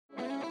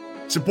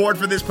Support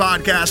for this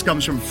podcast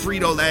comes from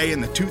Frito-Lay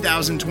and the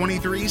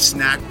 2023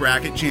 Snack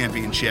Bracket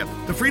Championship.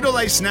 The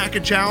Frito-Lay Snack-A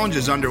Challenge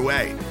is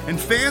underway, and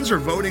fans are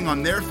voting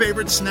on their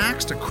favorite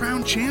snacks to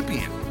crown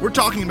champion. We're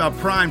talking about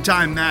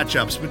prime-time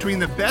matchups between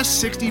the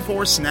best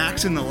 64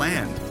 snacks in the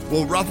land.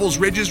 Will Ruffles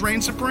Ridges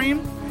reign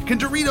supreme? Can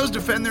Doritos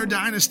defend their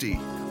dynasty?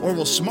 Or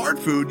will Smart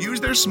Food use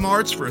their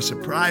smarts for a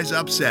surprise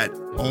upset?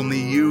 Only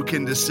you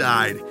can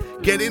decide.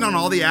 Get in on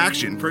all the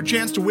action for a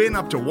chance to win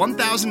up to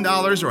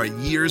 $1,000 or a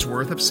year's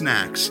worth of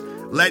snacks.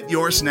 Let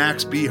your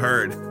snacks be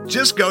heard.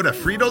 Just go to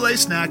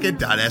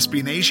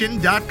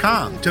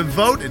fritolaysnacket.sbnation.com to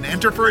vote and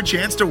enter for a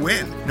chance to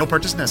win. No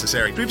purchase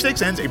necessary.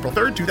 Sweepstakes ends April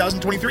 3rd,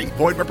 2023.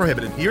 Void where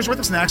prohibited. Year's worth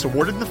of snacks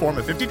awarded in the form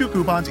of 52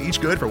 coupons, each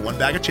good for one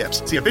bag of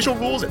chips. See official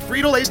rules at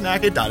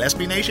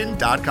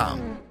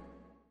fritolaysnacket.sbnation.com.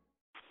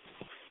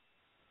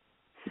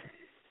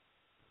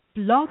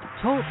 Blog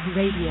Talk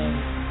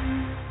Radio.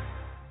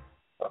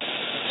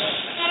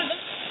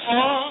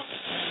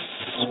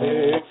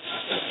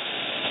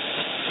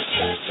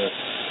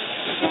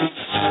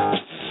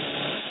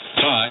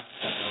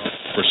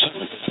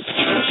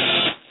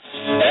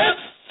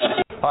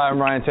 Hi, I'm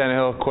Ryan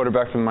Tannehill,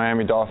 quarterback for the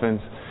Miami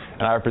Dolphins,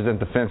 and I represent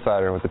the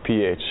Phinsider with the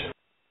PH.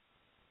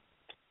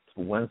 It's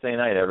Wednesday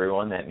night,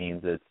 everyone. That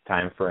means it's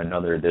time for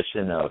another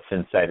edition of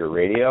Phinsider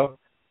Radio.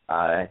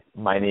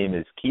 My name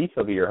is Keith.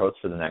 I'll be your host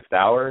for the next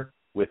hour.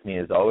 With me,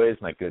 as always,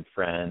 my good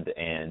friend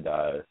and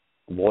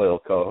loyal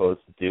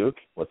co-host, Duke.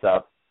 What's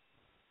up?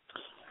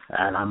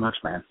 Not much,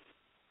 man.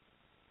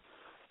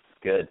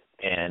 Good.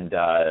 And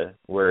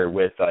we're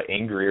with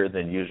angrier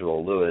than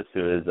usual Lewis,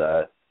 who is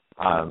a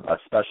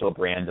special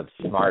brand of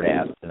smart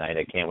ass tonight.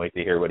 I can't wait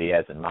to hear what he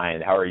has in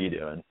mind. How are you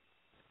doing?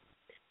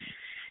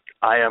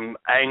 I am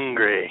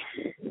angry.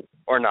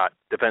 Or not.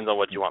 Depends on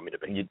what you want me to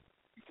be.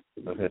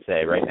 I was going to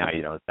say, right now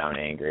you don't sound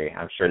angry.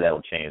 I'm sure that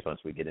will change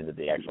once we get into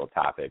the actual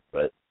topic.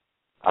 But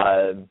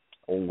a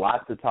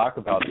lot to talk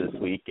about this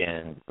week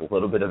and a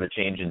little bit of a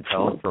change in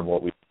tone from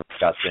what we were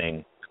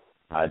discussing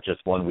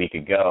just 1 week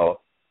ago.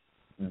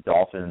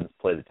 Dolphins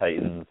played the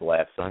Titans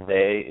last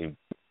Sunday. It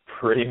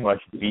pretty much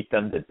beat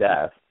them to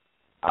death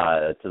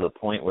to the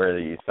point where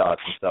you saw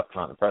some stuff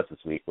come out in the press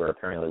this week where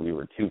apparently we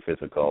were too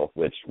physical,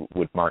 which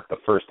would mark the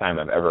first time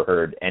I've ever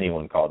heard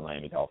anyone call the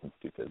Miami Dolphins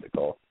too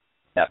physical.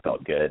 That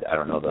felt good. I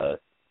don't know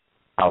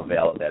how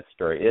valid that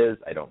story is.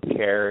 I don't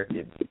care.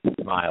 It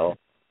smile.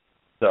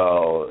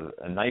 So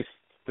a nice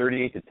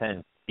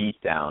 38-10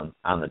 beatdown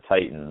on the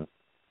Titans.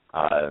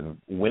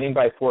 Winning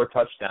by 4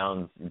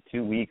 touchdowns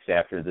 2 weeks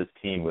after this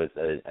team was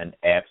an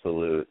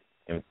absolute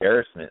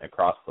embarrassment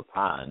across the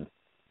pond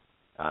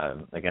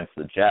against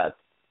the Jets.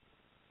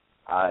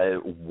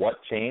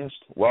 What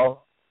changed?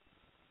 Well,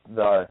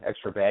 the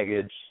extra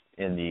baggage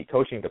in the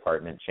coaching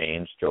department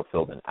changed. Joe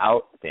Philbin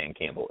out, Dan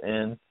Campbell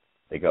in.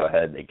 They go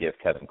ahead, they give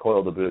Kevin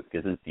Coyle the boot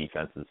because his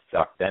defenses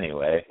sucked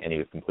anyway, and he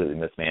was completely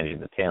mismanaging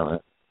the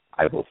talent.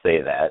 I will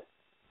say that.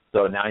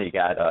 So now you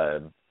got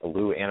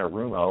Lou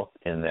Anarumo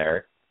in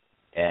there.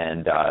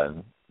 And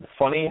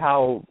funny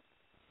how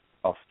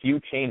a few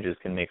changes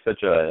can make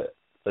such a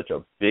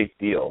big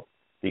deal,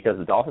 because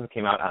the Dolphins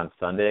came out on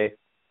Sunday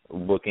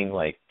looking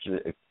like,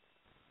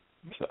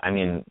 I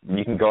mean,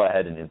 you can go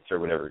ahead and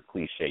insert whatever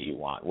cliche you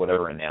want,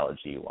 whatever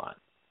analogy you want.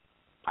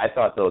 I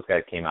thought those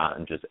guys came out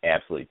and just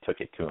absolutely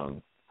took it to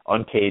them.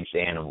 Uncaged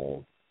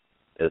animals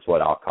is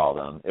what I'll call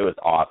them. It was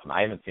awesome.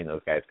 I haven't seen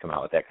those guys come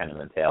out with that kind of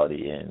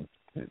mentality in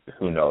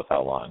who knows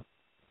how long.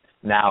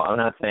 Now, I'm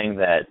not saying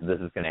that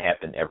this is going to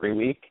happen every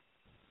week.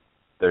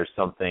 There's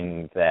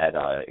something that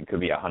it could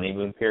be a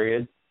honeymoon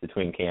period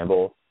between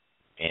Campbell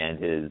and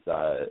his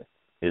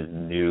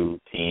new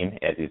team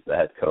as he's the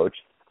head coach.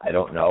 I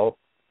don't know,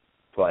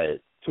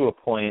 but to a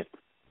point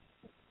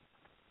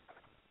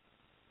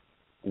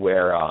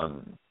where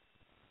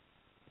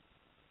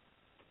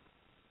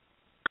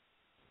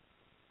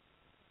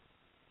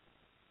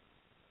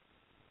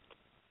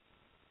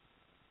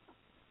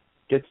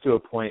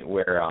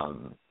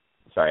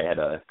sorry, I had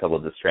a couple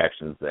of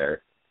distractions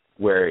there,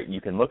 where you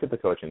can look at the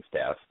coaching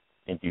staff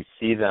and you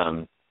see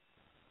them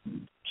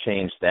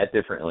change that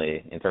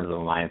differently in terms of a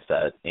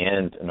mindset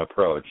and an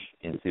approach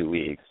in 2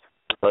 weeks.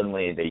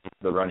 Suddenly they use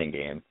the running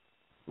game.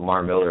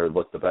 Lamar Miller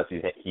looked the best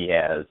he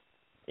has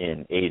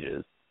in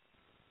ages.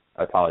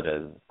 I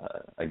apologize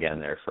again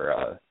there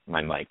for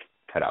my mic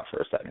cut out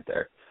for a second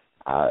there.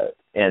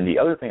 And the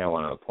other thing I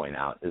want to point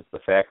out is the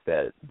fact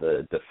that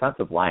the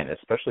defensive line,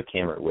 especially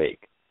Cameron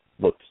Wake,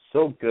 looked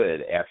so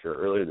good after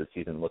earlier this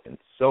season looking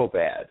so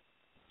bad.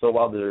 So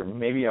while there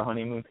may be a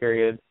honeymoon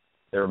period,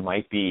 there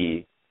might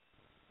be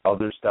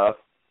other stuff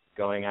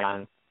going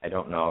on. I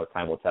don't know.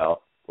 Time will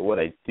tell. But what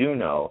I do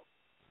know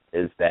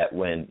is that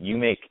when you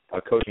make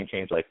a coaching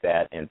change like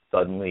that and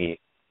suddenly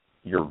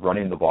you're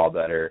running the ball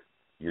better,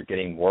 you're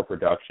getting more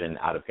production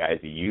out of guys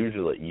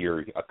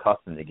you're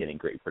accustomed to getting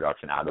great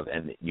production out of,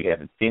 and you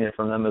haven't seen it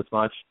from them as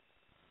much,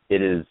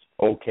 it is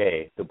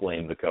okay to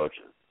blame the coach.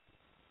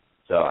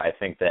 So I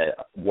think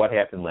that what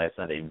happened last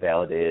Sunday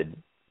validated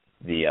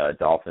the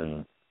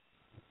Dolphins'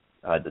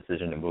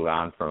 decision to move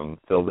on from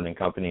Philbin and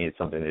company. It's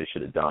something they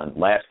should have done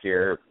last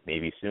year,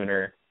 maybe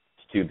sooner.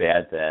 It's too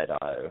bad that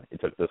it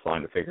took this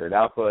long to figure it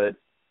out, but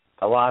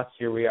alas,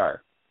 here we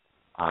are.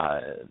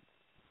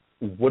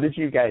 What did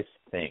you guys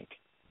think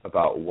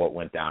about what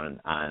went down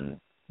on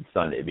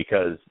Sunday?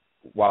 Because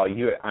while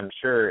I'm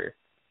sure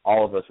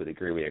all of us would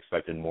agree we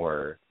expected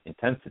more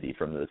intensity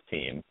from this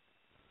team,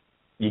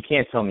 you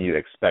can't tell me you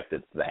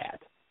expected that.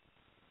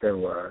 There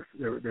were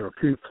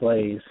two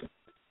plays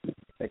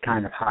that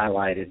kind of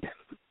highlighted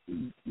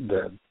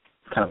the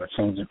kind of a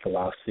change in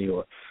philosophy,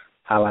 or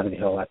highlighted the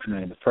whole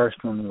afternoon. The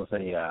first one was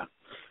a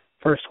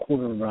first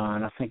quarter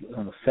run. I think it was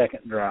on the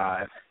second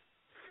drive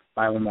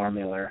by Lamar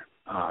Miller.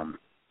 I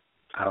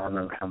don't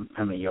remember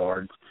how many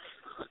yards,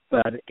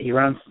 but he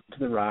runs to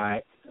the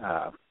right.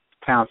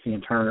 Pouncey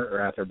and Turner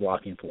are out there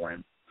blocking for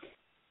him,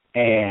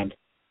 and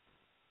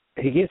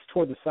he gets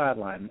toward the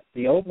sideline.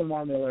 The old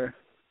Lamar Miller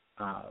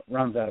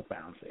runs out of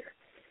bounds there.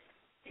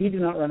 He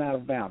did not run out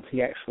of bounds.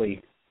 He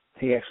actually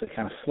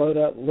kind of slowed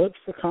up, looked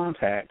for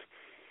contact,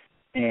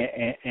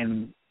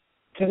 and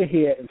took a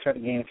hit and tried to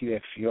gain a few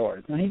extra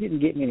yards. Now, he didn't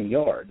get many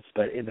yards,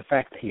 but the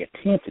fact that he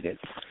attempted it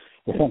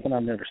was something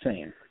I've never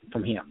seen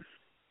from him.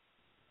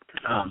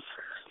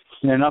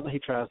 Not that he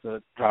tries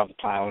to drive the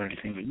pile or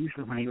anything, but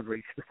usually when he would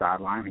reach the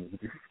sideline, he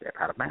would just step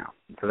out of bounds.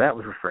 So that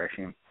was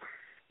refreshing.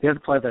 The other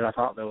play that I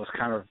thought that was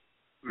kind of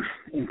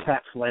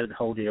encapsulated the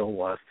whole deal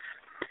was,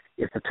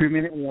 it's a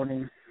 2-minute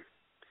warning.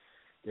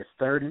 It's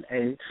 3rd and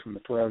 8 from the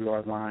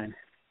 12-yard line.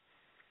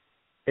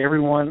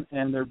 Everyone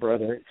and their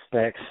brother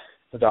expects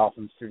the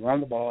Dolphins to run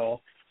the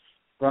ball,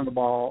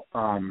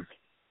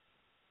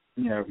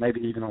 maybe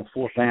even on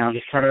 4th down,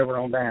 just turn over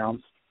on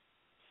downs,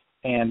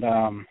 and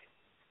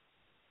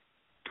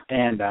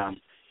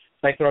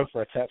they throw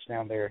for a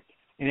touchdown there.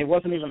 And it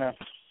wasn't even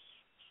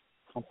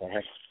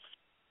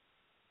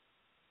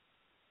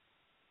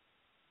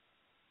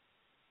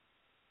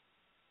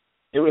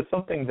It was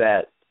something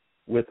that,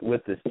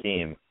 with this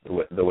team,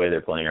 the way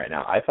they're playing right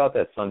now, I thought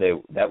that Sunday,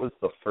 that was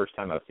the first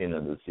time I've seen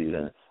them this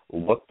season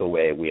look the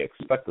way we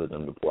expected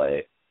them to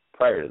play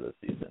prior to this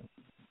season.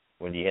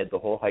 When you had the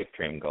whole hype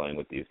train going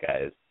with these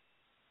guys,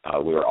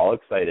 we were all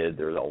excited.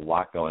 There was a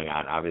lot going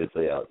on.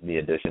 Obviously, the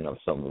addition of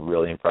some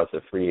really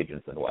impressive free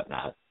agents and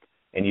whatnot,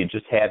 and you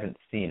just haven't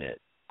seen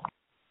it.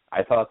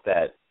 I thought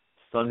that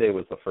Sunday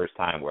was the first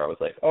time where I was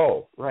like,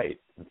 oh, right,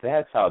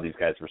 that's how these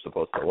guys were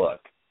supposed to look.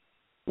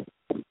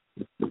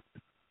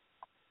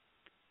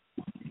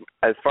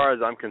 As far as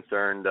I'm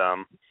concerned,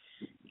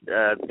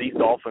 these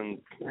Dolphins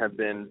have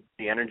been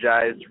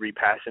de-energized,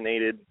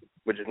 repassionated,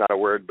 which is not a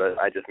word, but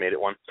I just made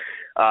it one.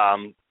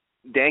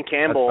 Dan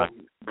Campbell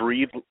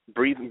breathed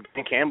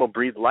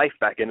life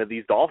back into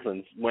these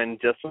Dolphins when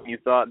you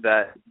thought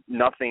that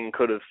nothing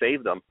could have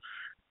saved them.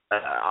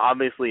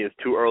 Obviously, it's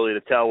too early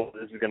to tell whether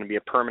this is going to be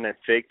a permanent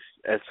fix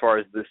as far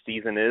as this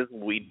season is.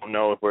 We don't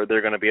know if they're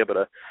going to be able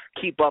to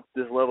keep up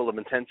this level of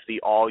intensity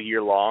all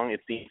year long. It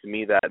seems to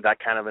me that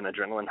kind of an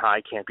adrenaline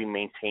high can't be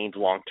maintained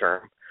long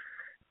term.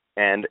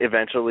 And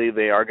eventually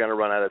they are going to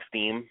run out of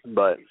steam,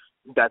 but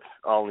that's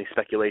only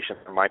speculation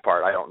on my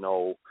part. I don't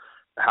know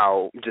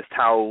how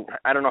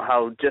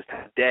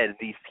dead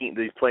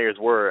these players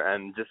were,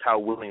 and just how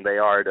willing they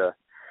are to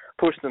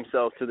push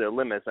themselves to their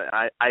limits.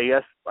 I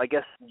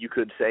guess you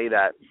could say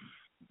that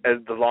as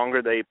the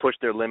longer they push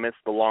their limits,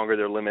 the longer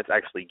their limits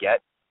actually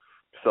get.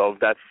 So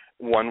that's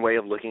one way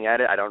of looking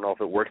at it. I don't know if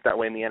it works that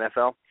way in the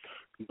NFL,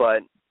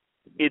 but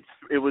it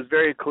was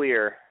very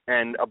clear,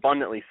 and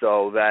abundantly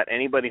so, that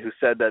anybody who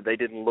said that they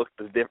didn't look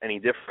any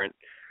different,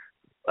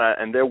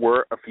 and there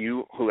were a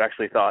few who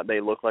actually thought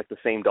they looked like the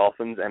same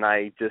Dolphins, and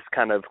I just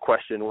kind of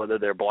question whether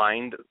they're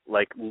blind,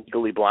 like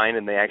legally blind,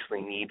 and they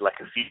actually need like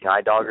a seeing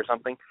eye dog or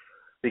something,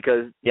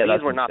 because these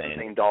were not the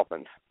same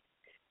Dolphins.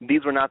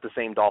 These were not the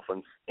same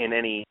Dolphins in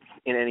any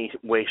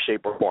way,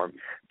 shape, or form.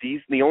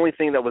 The only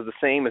thing that was the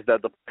same is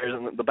that the players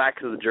on the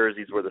backs of the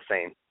jerseys were the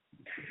same.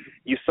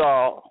 You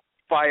saw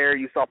fire,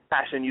 you saw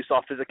passion, you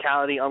saw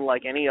physicality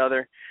unlike any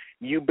other.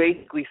 You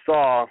basically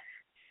saw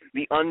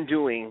the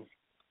undoing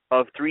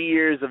of 3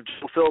 years of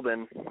Joe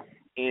Philbin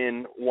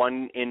in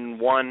one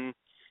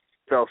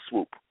fell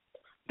swoop.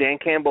 Dan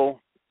Campbell,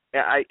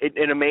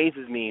 it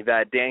amazes me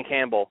that Dan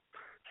Campbell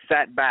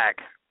sat back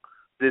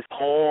this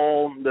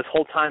whole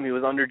time he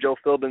was under Joe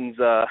Philbin's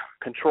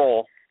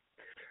control,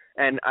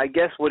 and I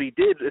guess what he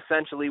did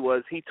essentially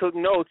was he took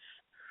notes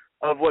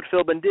of what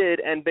Philbin did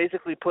and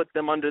basically put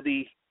them under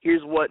the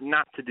here's what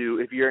not to do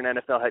if you're an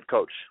NFL head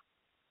coach.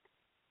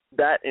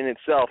 That in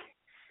itself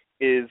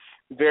is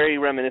very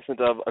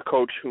reminiscent of a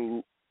coach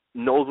who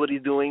knows what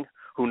he's doing,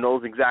 who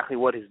knows exactly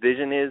what his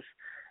vision is,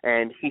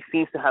 and he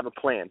seems to have a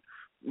plan.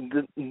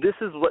 This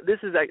is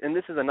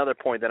another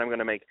point that I'm going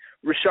to make.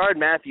 Rishard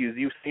Matthews,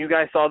 you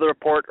guys saw the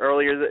report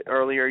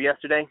earlier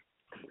yesterday,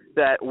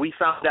 that we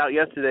found out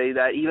yesterday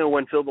that even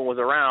when Philbin was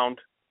around,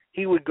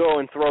 he would go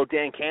and throw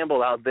Dan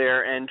Campbell out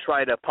there and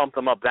try to pump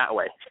them up that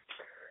way.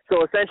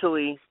 So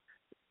essentially,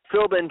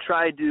 Philbin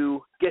tried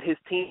to get his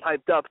team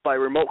hyped up by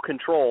remote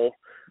control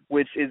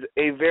which is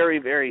a very,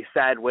 very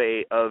sad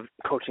way of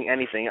coaching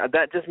anything.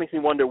 That just makes me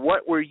wonder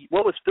what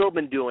was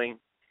Philbin doing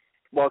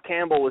while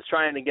Campbell was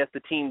trying to get the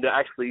team to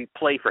actually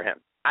play for him.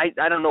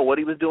 I don't know what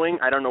he was doing.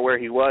 I don't know where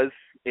he was.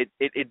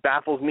 It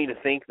baffles me to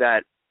think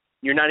that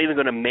you're not even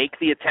going to make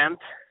the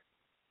attempt.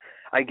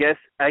 I guess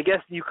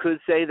you could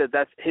say that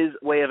that's his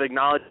way of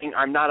acknowledging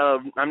I'm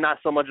not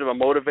so much of a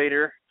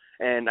motivator,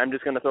 and I'm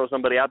just going to throw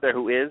somebody out there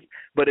who is.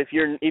 But if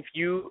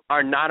you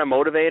are not a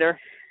motivator,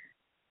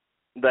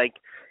 like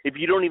if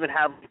you don't even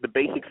have the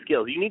basic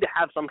skills, you need to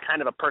have some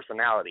kind of a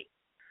personality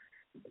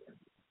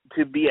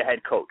to be a head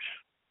coach.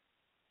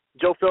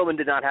 Joe Philbin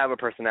did not have a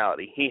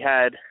personality. He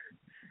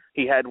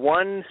had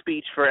one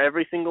speech for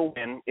every single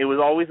win. It was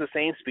always the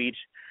same speech.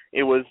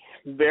 It was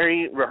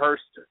very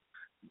rehearsed.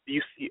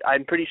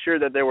 I'm pretty sure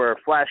that there were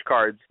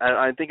flashcards.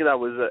 I think it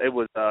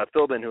was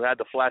Philbin who had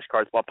the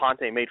flashcards, while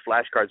Ponte made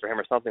flashcards for him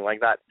or something like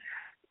that.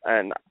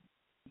 And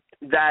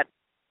that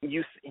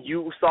you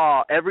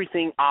saw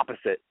everything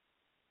opposite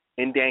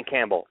in Dan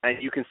Campbell,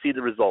 and you can see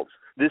the results.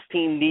 This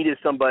team needed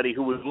somebody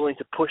who was willing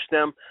to push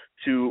them,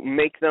 to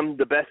make them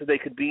the best that they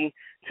could be,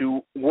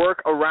 to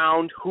work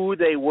around who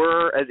they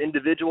were as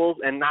individuals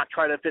and not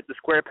try to fit the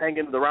square peg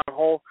into the round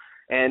hole.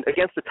 And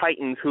against the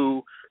Titans,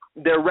 who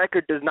their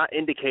record does not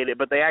indicate it,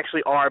 but they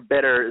actually are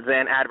better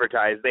than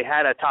advertised. They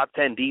had a top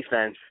 10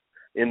 defense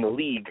in the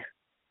league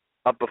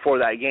up before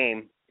that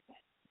game.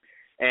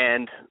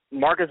 And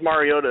Marcus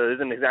Mariota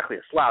isn't exactly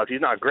a slouch.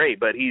 He's not great,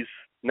 but he's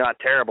not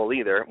terrible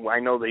either. I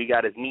know that he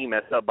got his knee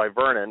messed up by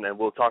Vernon, and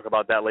we'll talk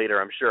about that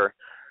later, I'm sure.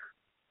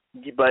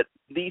 But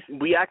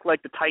we act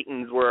like the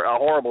Titans were a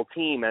horrible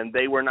team, and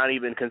they were not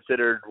even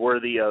considered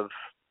worthy of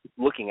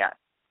looking at.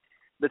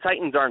 The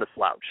Titans aren't a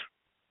slouch.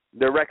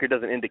 Their record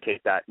doesn't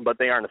indicate that, but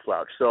they aren't a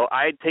slouch. So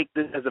I take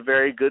this as a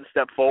very good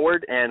step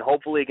forward, and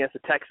hopefully against the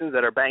Texans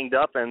that are banged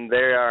up and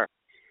they're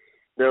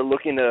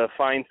looking to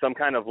find some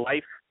kind of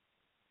life,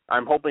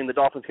 I'm hoping the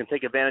Dolphins can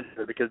take advantage of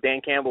it, because Dan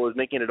Campbell is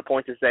making it a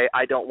point to say,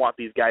 I don't want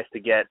these guys to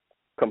get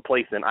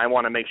complacent. I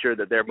want to make sure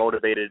that they're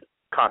motivated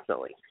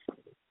constantly.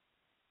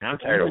 I'm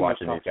tired of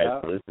watching these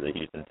guys lose to the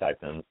Houston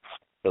Texans,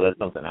 so that's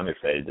something I'm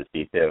excited to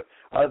see too.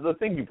 The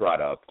thing you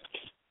brought up,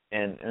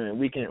 and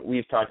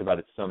we've talked about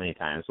it so many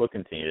times, we'll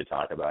continue to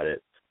talk about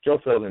it. Joe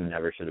Philbin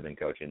never should have been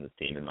coaching this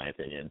team, in my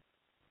opinion.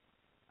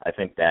 I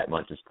think that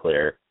much is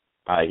clear.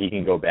 He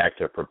can go back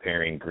to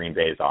preparing Green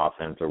Bay's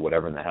offense or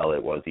whatever in the hell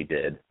it was he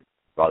did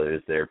while he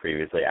was there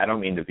previously. I don't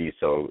mean to be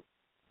so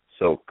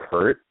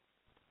curt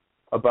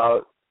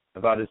about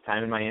his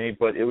time in Miami,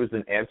 but it was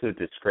an absolute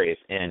disgrace.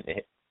 And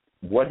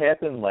what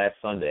happened last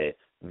Sunday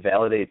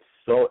validates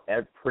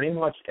pretty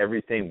much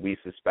everything we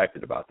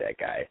suspected about that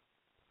guy.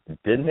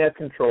 Didn't have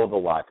control of the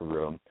locker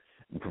room.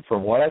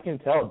 From what I can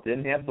tell,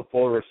 didn't have the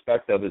full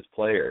respect of his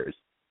players.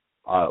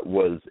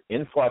 Was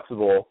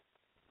inflexible.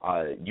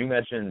 You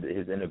mentioned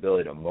his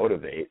inability to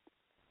motivate.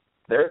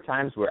 There are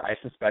times where I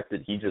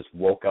suspected he just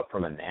woke up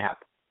from a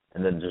nap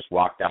and then just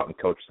walked out and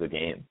coached the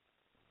game.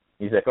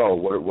 He's like, oh,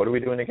 what are we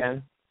doing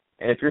again?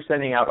 And if you're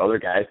sending out other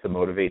guys to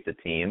motivate the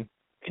team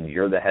and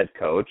you're the head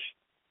coach,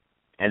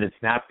 and it's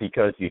not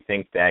because you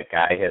think that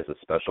guy has a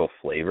special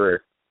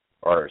flavor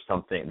or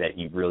something that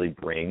he really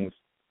brings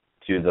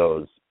to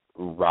those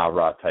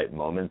rah-rah type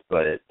moments,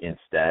 but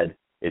instead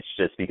it's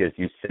just because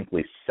you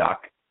simply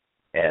suck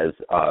as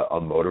a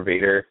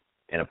motivator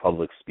and a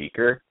public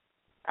speaker,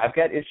 I've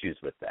got issues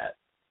with that.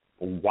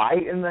 Why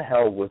in the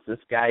hell was this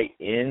guy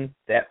in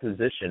that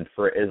position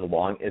for as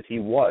long as he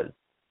was?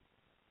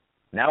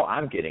 Now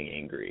I'm getting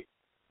angry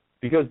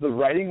because the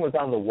writing was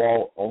on the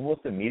wall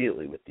almost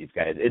immediately with these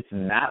guys. It's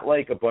not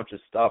like a bunch of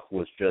stuff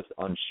was just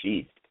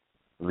unsheathed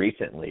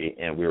recently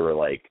and we were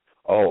like,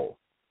 oh,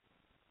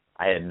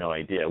 I had no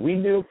idea. We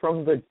knew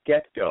from the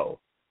get-go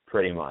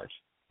pretty much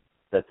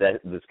that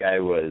this guy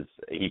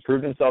he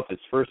proved himself his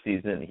first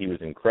season. He was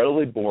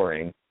incredibly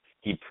boring.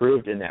 He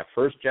proved in that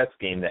first Jets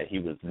game that he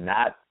was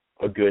not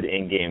a good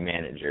in-game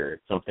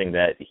manager, something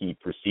that he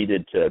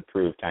proceeded to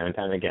prove time and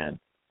time again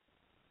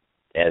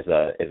as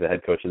a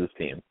head coach of this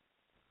team.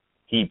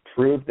 He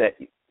proved that,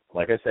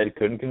 like I said,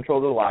 couldn't control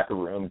the locker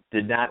room,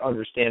 did not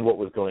understand what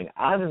was going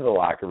on in the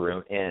locker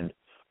room, and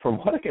from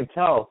what I can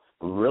tell,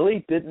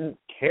 really didn't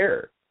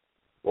care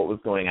what was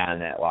going on in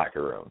that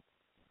locker room.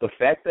 The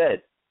fact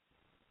that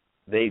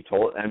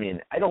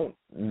I don't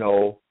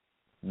know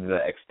the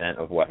extent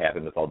of what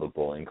happened with all the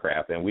bullying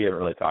crap, and we haven't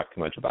really talked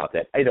too much about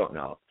that. I don't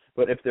know.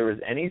 But if there was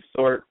any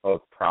sort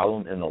of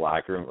problem in the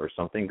locker room or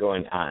something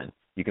going on,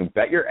 you can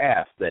bet your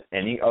ass that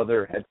any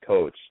other head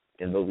coach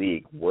in the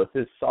league worth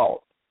his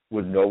salt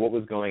would know what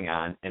was going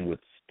on and would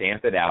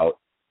stamp it out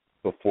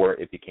before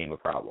it became a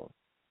problem.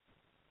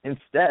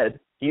 Instead,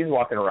 he's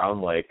walking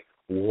around like,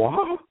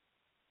 what?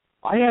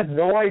 I had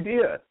no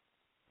idea.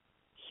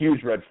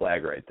 Huge red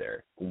flag right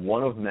there.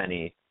 One of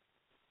many.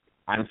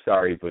 I'm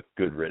sorry, but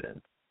good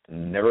riddance.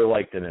 Never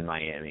liked him in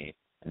Miami.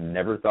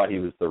 Never thought he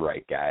was the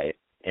right guy.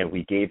 And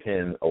we gave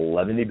him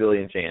 11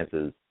 billion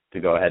chances to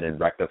go ahead and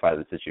rectify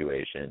the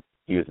situation.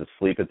 He was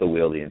asleep at the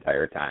wheel the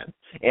entire time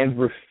and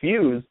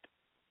refused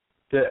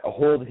to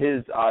hold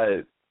his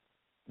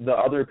the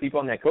other people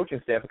on that coaching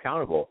staff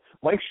accountable.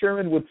 Mike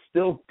Sherman would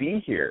still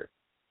be here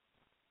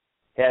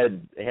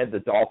had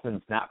the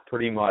Dolphins not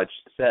pretty much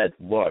said,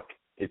 look,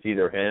 it's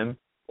either him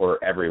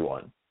or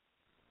everyone.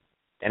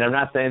 And I'm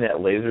not saying that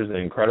Lazor's an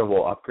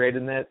incredible upgrade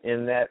in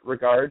that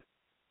regard,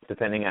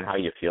 depending on how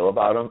you feel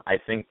about him. I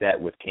think that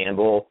with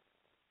Campbell,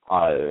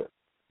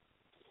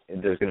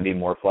 there's going to be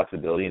more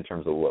flexibility in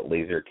terms of what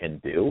Lazor can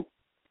do,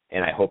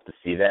 and I hope to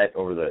see that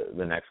over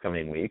the next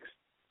coming weeks.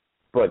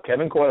 But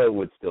Kevin Coyle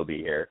would still be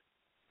here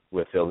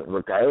with Phil,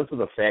 regardless of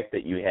the fact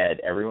that you had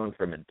everyone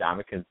from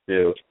Ndamukong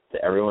Suh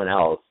to everyone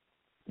else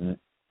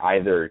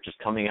either just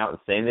coming out and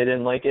saying they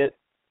didn't like it,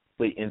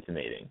 or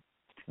intimating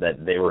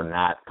that they were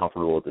not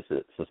comfortable with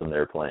the system they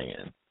were playing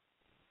in.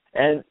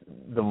 And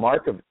the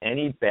mark of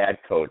any bad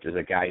coach is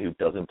a guy who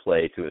doesn't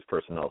play to his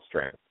personnel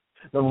strength.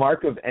 The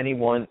mark of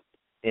anyone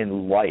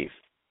in life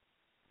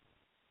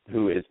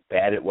who is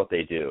bad at what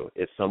they do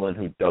is someone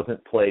who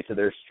doesn't play to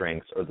their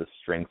strengths or the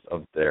strengths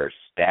of their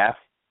staff,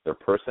 their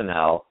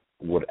personnel,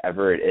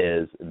 whatever it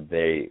is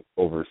they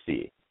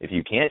oversee. If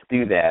you can't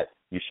do that,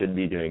 you shouldn't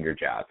be doing your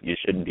job. You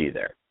shouldn't be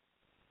there.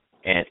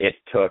 And it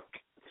took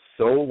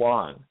so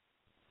long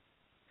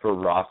for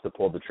Ross to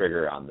pull the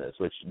trigger on this,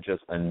 which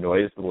just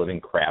annoys the living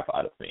crap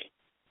out of me.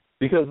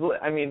 Because,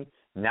 I mean,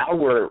 now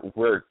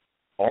we're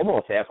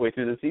almost halfway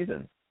through the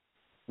season.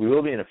 We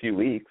will be in a few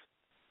weeks.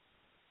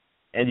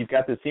 And you've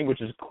got this team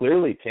which is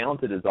clearly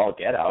talented as all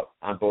get out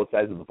on both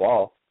sides of the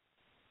ball.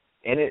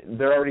 And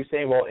they're already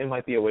saying, well, it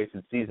might be a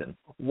wasted season.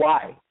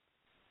 Why?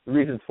 The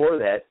reason for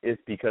that is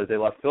because they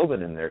left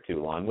Philbin in there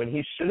too long when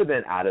he should have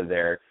been out of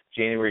there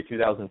January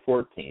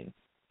 2014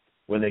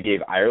 when they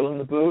gave Ireland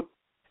the boot,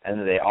 and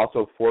then they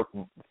also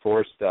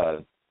forced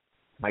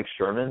Mike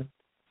Sherman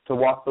to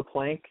walk the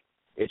plank.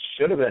 It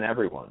should have been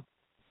everyone.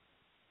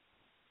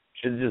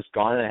 Should have just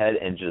gone ahead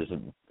and just,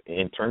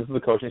 in terms of the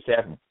coaching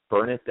staff,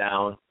 burn it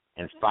down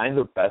and find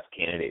the best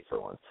candidate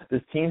for once.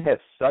 This team has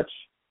such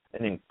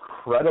an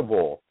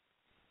incredible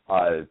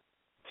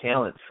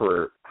talent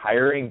for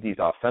hiring these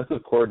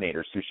offensive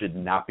coordinators who should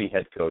not be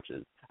head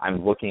coaches.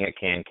 I'm looking at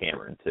Cam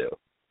Cameron, too.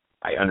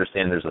 I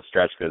understand there's a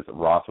stretch because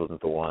Ross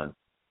wasn't the one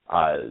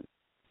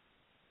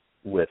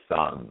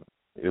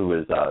who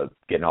was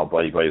getting all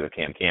buddy-buddy with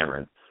Cam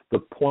Cameron. The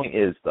point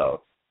is,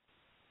 though,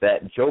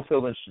 that Joe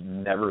Philbin should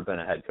never have been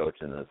a head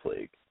coach in this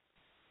league.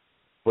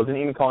 Wasn't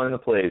even calling the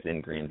plays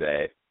in Green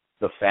Bay.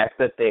 The fact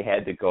that they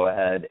had to go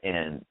ahead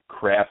and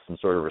craft some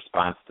sort of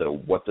response to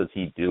what does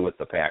he do with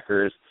the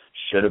Packers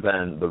should have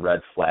been the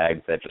red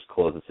flags that just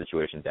close the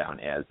situation down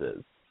as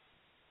is.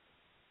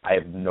 I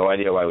have no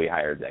idea why we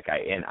hired that guy,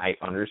 and I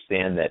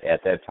understand that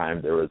at that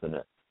time there was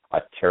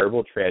a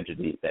terrible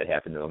tragedy that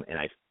happened to him, and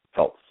I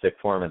felt sick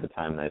for him at the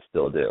time, and I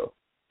still do.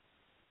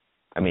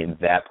 I mean,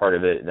 that part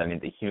of it, I mean,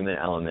 the human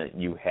element,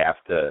 you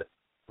have to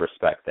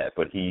respect that,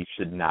 but he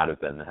should not have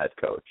been the head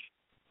coach.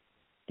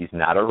 He's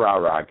not a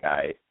rah-rah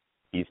guy.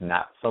 He's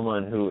not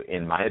someone who,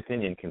 in my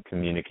opinion, can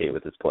communicate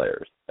with his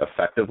players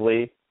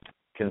effectively,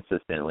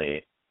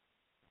 consistently,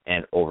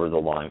 and over the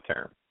long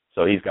term.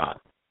 So he's gone.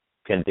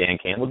 Can Dan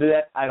Campbell do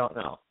that? I don't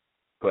know.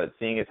 But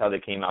seeing as how they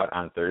came out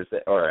on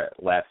Thursday or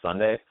last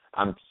Sunday,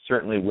 I'm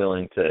certainly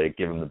willing to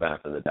give him the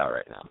benefit of the doubt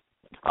right now.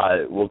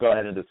 We'll go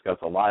ahead and discuss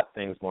a lot of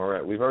things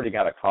more. We've already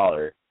got a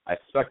caller. I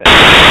suspect that.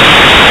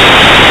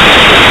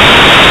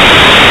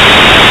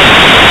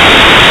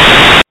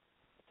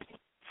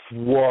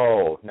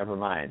 Whoa, never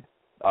mind.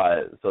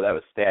 So that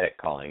was static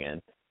calling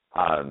in.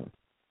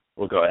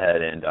 We'll go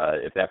ahead and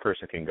if that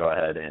person can go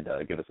ahead and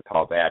give us a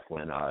call back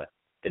when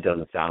it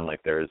doesn't sound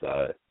like there's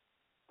a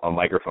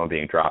microphone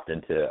being dropped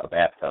into a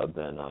bathtub,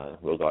 then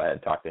we'll go ahead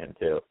and talk to him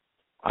too.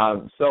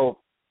 So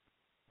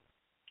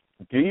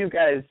do you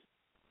guys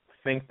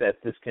think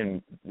that this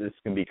can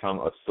become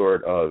a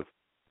sort of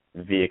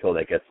vehicle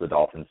that gets the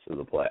Dolphins to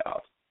the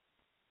playoffs?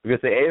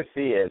 Because the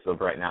AFC as of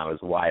right now is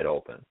wide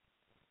open.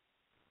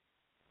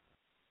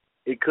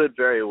 It could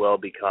very well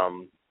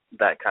become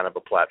that kind of a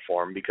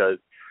platform because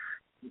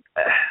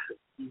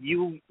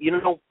you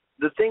know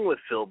the thing with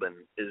Philbin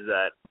is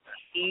that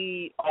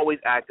he always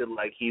acted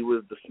like he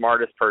was the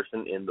smartest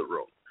person in the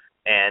room,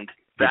 and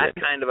that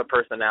kind of a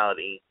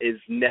personality is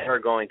never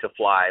going to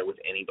fly with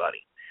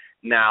anybody.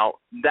 Now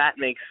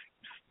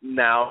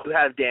you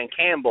have Dan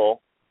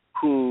Campbell,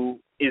 who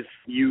is,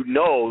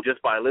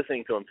 just by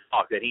listening to him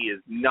talk, that he is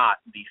not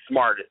the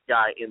smartest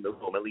guy in the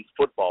room, at least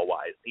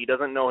football-wise. He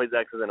doesn't know his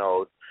X's and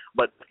O's.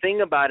 But the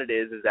thing about it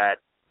is that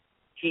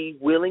he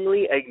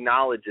willingly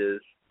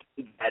acknowledges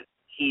that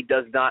he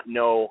does not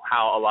know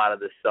how a lot of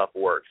this stuff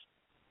works.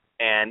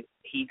 And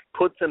he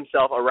puts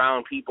himself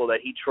around people that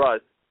he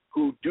trusts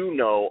who do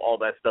know all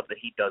that stuff that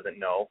he doesn't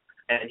know.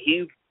 And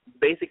he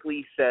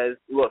basically says,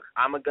 look,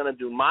 I'm going to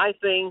do my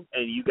thing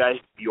and you guys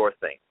do your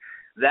thing.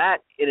 That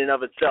in and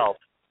of itself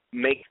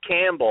makes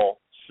Campbell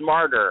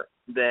smarter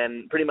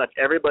than pretty much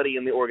everybody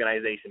in the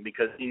organization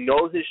because he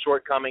knows his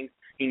shortcomings.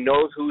 He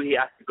knows who he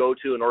has to go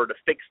to in order to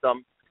fix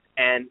them.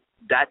 And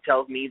that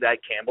tells me that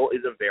Campbell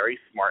is a very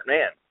smart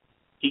man.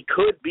 He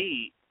could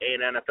be an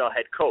NFL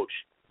head coach,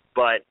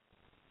 but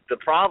the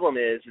problem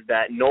is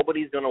that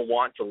nobody's going to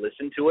want to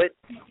listen to it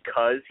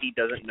because he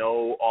doesn't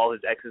know all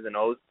his X's and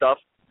O's stuff.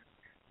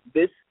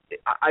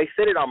 I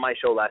said it on my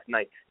show last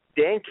night.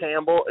 Dan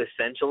Campbell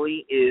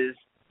essentially is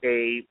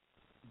a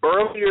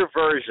burlier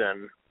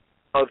version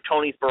of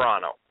Tony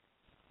Sperano.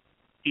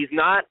 He's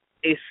not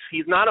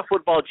a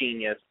football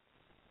genius.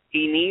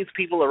 He needs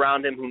people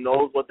around him who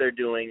knows what they're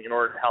doing in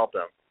order to help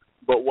him.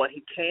 But what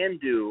he can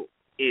do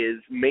is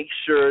make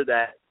sure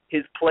that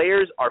his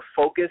players are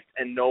focused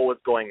and know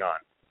what's going on.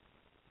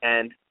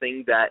 And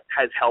thing that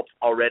has helped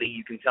already,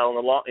 you can tell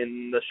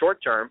in the short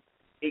term.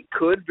 It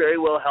could very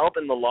well help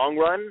in the long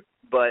run,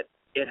 but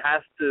it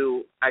has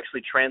to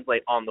actually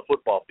translate on the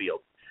football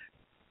field.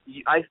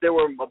 There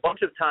were a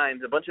bunch of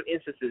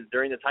instances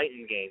during the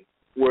Titan game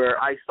where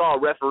I saw a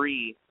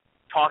referee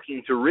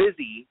talking to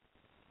Rizzi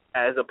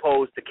as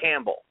opposed to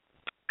Campbell,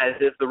 as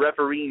if the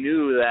referee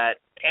knew that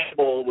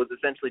Campbell was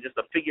essentially just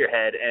a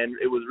figurehead and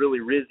it was really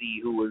Rizzi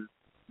who was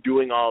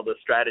doing all the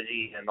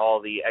strategy and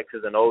all the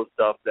X's and O's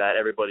stuff that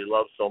everybody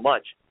loves so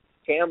much.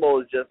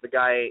 Campbell is just the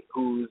guy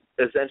who's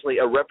essentially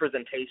a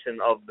representation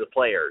of the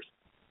players.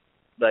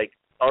 Like,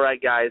 all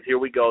right, guys, here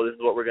we go. This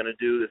is what we're going to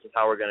do. This is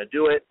how we're going to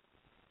do it.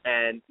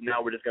 And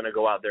now we're just going to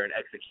go out there and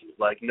execute.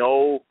 Like,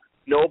 no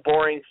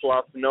boring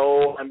fluff.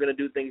 No, I'm going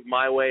to do things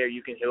my way or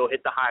you can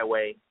hit the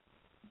highway.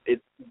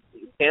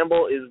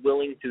 Campbell is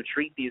willing to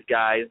treat these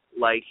guys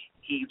like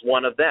he's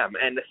one of them.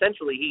 And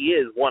essentially he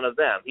is one of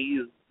them.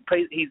 He's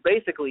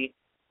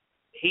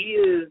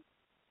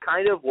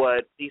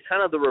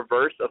kind of the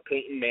reverse of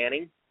Peyton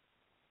Manning,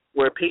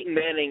 where Peyton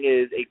Manning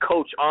is a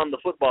coach on the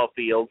football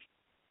field.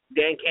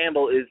 Dan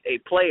Campbell is a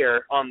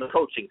player on the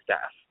coaching staff.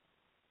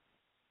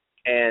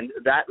 And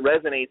that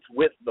resonates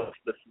with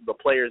the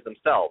players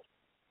themselves.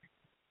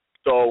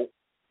 So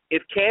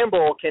if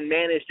Campbell can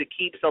manage to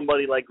keep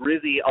somebody like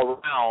Rizzi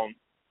around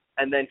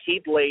and then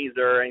keep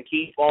Laser and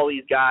keep all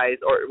these guys,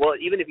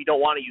 even if you don't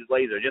want to use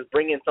Laser, just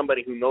bring in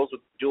somebody who knows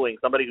what they're doing,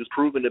 somebody who's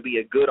proven to be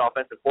a good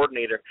offensive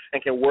coordinator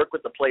and can work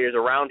with the players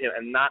around him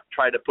and not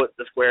try to put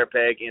the square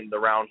peg in the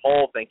round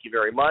hole. Thank you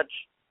very much.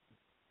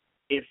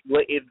 If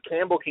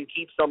Campbell can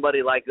keep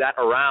somebody like that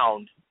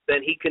around,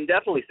 then he can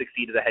definitely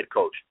succeed as a head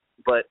coach.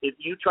 But if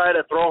you try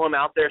to throw him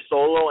out there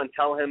solo and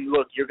tell him,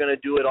 look, you're going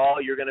to do it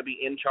all, you're going to be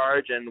in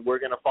charge, and we're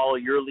going to follow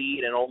your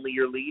lead and only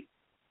your lead,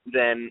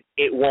 then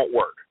it won't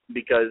work,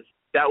 because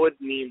that would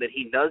mean that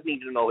he does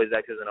need to know his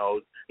X's and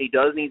O's. He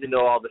does need to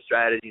know all the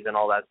strategies and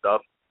all that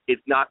stuff.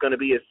 It's not going to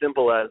be as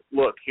simple as,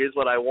 look, here's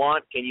what I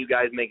want. Can you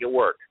guys make it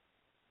work?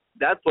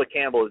 That's what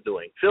Campbell is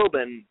doing.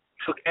 Philbin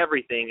took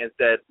everything and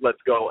said,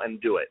 let's go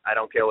and do it. I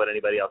don't care what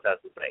anybody else has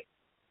to say.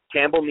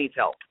 Campbell needs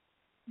help.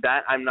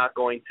 That I'm not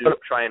going to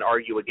try and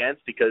argue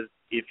against, because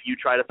if you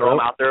try to throw him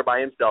out there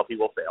by himself, he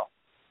will fail.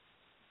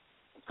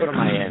 Let's go to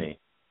Miami.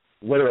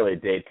 Literally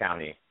Dade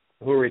County.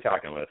 Who are we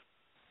talking with?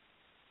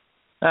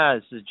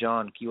 This is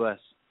John, Key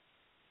West.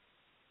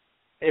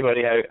 Hey,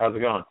 buddy. How's it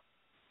going?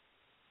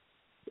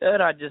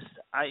 Good.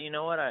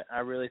 I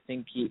really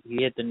think he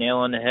hit the nail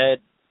on the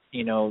head,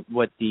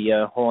 with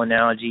the whole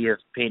analogy of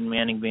Peyton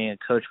Manning being a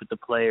coach with the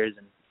players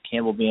and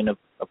Campbell being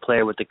a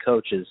player with the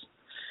coaches.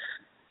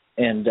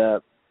 And,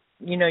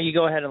 you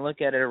go ahead and look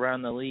at it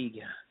around the league.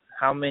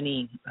 How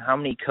many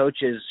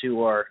coaches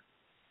who are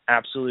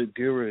absolute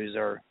gurus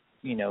are,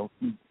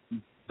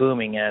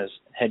 booming as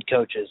head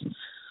coaches?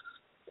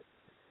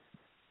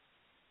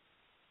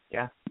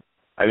 Yeah.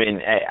 I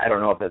mean, I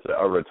don't know if that's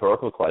a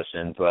rhetorical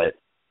question, but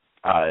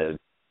I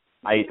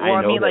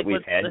know that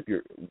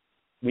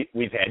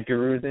we've had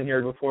gurus in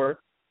here before,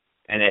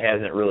 and it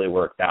hasn't really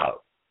worked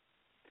out.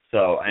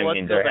 So,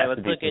 there has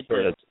to be some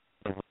sort of...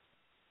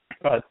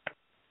 Go ahead.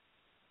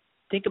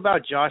 Think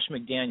about Josh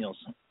McDaniels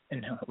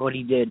and what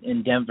he did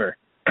in Denver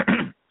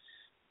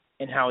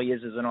and how he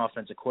is as an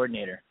offensive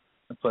coordinator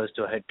opposed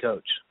to a head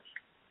coach.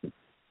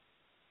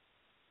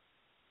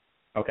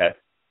 Okay.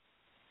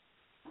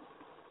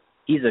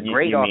 He's a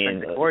great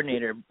offensive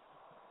coordinator.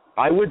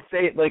 I would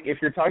say, if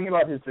you're talking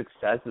about his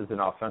success as an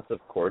offensive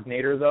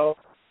coordinator, though,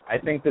 I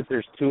think that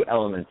there's two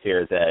elements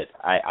here that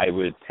I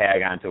would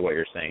tag onto what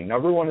you're saying.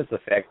 Number one is the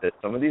fact that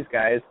some of these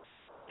guys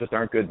just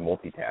aren't good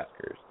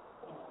multitaskers.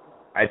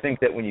 I think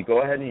that when you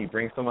go ahead and you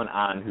bring someone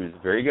on who's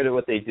very good at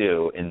what they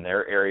do in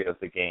their area of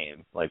the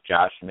game, like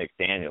Josh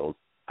McDaniels,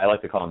 I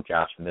like to call him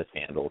Josh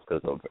Mishandles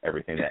because of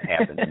everything that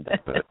happened in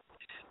Denver.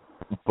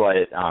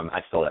 But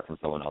I stole that from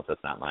someone else. That's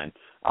not mine.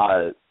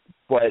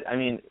 But,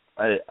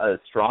 a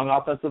strong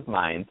offensive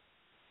mind,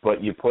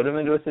 but you put him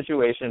into a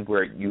situation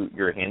where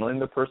you're handling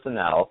the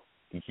personnel,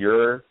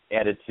 your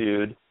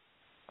attitude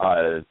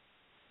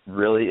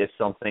really is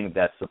something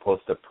that's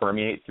supposed to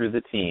permeate through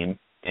the team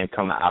and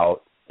come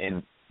out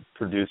and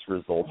produce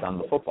results on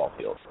the football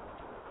field.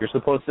 You're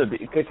supposed to be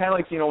kind of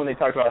like, when they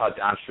talk about how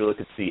Don Shula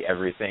could see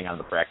everything on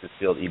the practice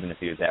field, even if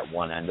he was at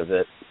one end of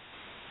it.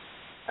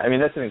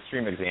 That's an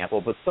extreme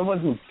example, but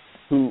someone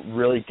who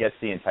really gets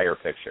the entire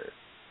picture.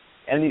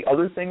 And the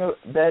other thing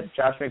that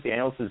Josh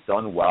McDaniels has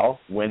done well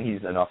when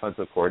he's an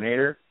offensive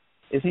coordinator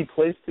is he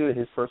plays to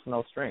his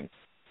personnel strengths,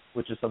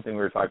 which is something we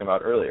were talking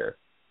about earlier.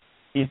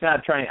 he's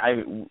not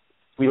trying.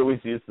 We always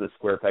use the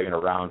square peg in a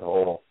round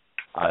hole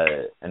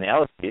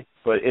analogy,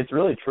 but it's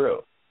really true.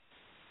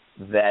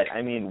 That,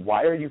 I mean,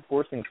 why are you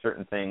forcing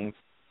certain things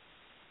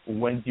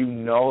when you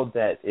know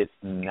that it's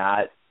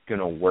not going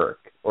to work,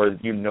 or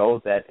you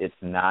know that it's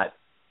not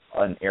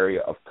an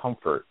area of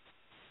comfort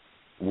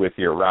with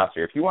your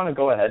roster? If you want to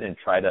go ahead and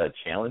try to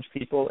challenge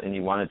people and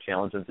you want to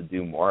challenge them to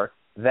do more,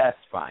 that's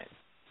fine.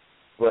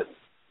 But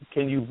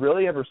can you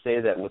really ever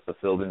say that with the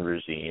Philbin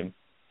regime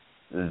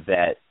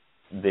that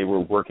they were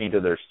working to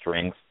their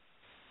strengths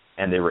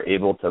and they were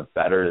able to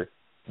better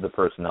the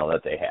personnel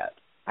that they had?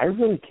 I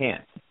really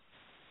can't.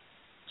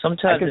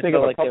 Sometimes it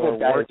felt like they were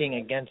working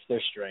against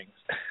their strengths.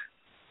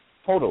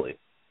 Totally.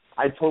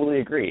 I totally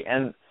agree.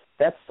 And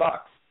that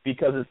sucks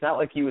because it's not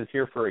like he was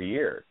here for a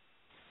year.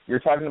 You're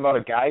talking about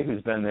a guy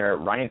who's been there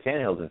Ryan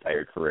Tannehill's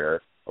entire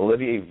career,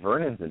 Olivier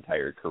Vernon's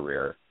entire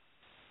career,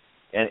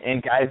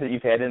 and guys that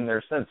you've had in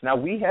there since. Now,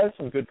 we have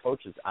some good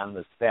coaches on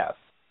the staff.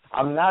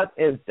 I'm not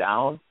as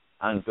down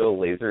on Bill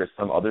Lazor as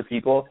some other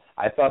people.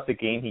 I thought the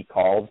game he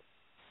called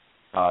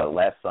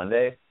last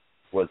Sunday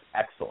was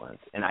excellent.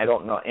 And I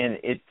don't know, and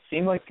it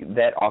seemed like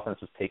that offense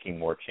was taking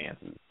more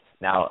chances.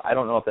 Now, I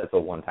don't know if that's a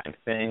one-time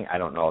thing. I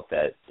don't know if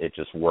that it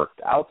just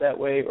worked out that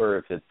way, or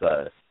if it's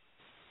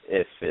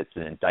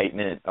an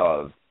indictment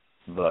of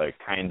the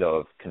kind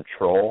of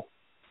control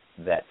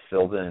that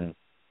Philbin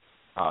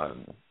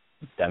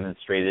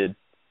demonstrated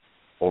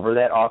over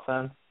that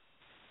offense,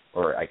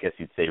 or I guess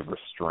you'd say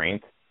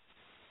restraint.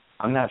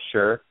 I'm not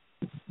sure,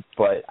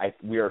 but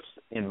we are,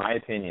 in my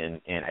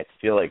opinion, and I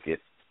feel like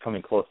it's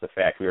coming close to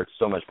fact, we are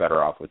so much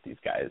better off with these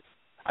guys.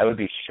 I would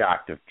be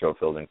shocked if Joe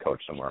Philbin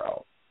coached somewhere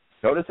else.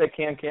 Notice that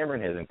Cam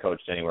Cameron hasn't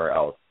coached anywhere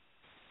else.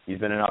 He's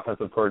been an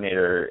offensive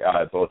coordinator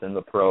both in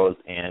the pros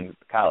and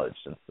college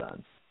since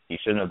then. He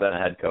shouldn't have been a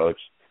head coach.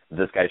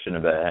 This guy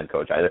shouldn't have been a head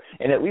coach either.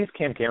 And at least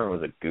Cam Cameron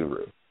was a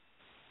guru.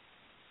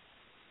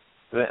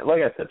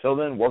 Like I said,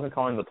 Philbin wasn't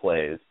calling the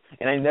plays.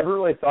 And I never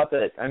really thought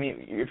that, I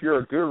mean, if you're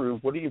a guru,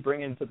 what do you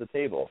bring into the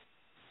table?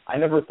 I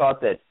never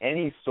thought that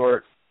any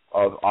sort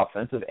of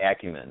offensive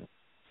acumen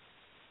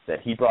that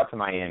he brought to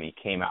Miami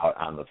came out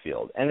on the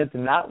field. And it's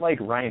not like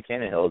Ryan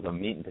Tannehill is a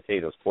meat and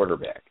potatoes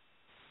quarterback.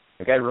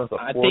 The guy runs a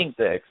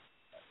 4.6.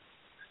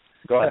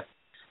 Go ahead.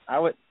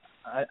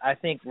 I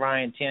think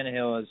Ryan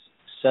Tannehill has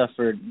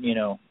suffered,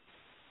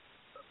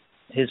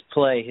 his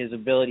play, his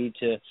ability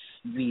to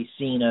be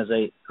seen as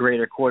a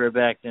greater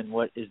quarterback than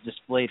what is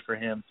displayed for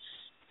him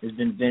has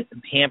been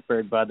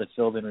hampered by the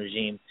Philbin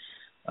regime.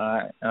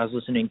 I was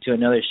listening to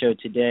another show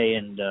today,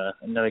 and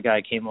another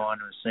guy came on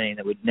and was saying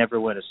that we'd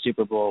never win a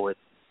Super Bowl with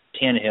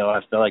Tannehill.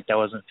 I felt like that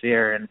wasn't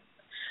fair, and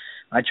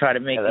I try to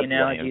make the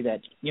analogy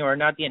that, or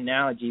not the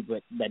analogy,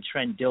 but that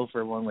Trent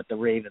Dilfer won with the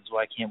Ravens.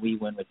 Why can't we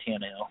win with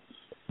Tannehill?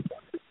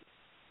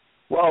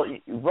 Well,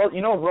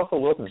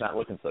 Russell Wilson's not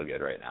looking so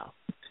good right now.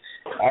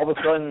 All of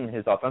a sudden,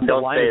 his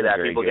offensive line is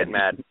very people good. Get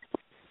mad.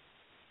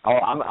 Oh,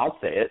 I'll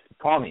say it.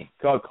 Call me.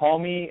 Call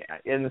me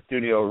in the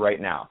studio right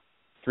now.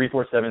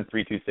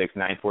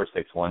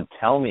 347-326-9461.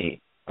 Tell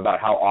me about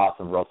how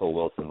awesome Russell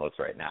Wilson looks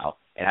right now,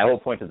 and I will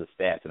point to the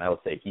stats, and I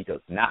will say he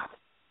does not.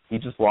 He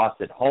just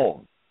lost at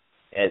home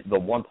at the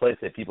one place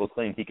that people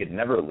claimed he could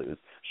never lose.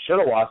 Should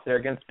have lost there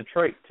against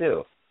Detroit,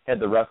 too, had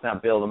the refs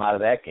not bailed him out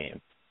of that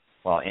game.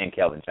 Well, and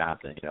Calvin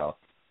Johnson,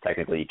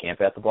 technically you can't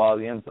pass the ball out of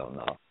the end zone,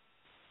 though.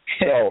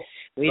 So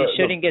we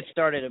shouldn't get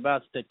started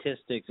about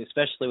statistics,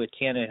 especially with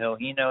Tannehill.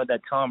 You know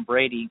that Tom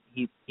Brady,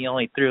 he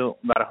only threw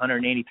about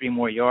 183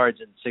 more yards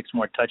and 6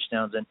 more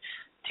touchdowns than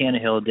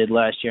Tannehill did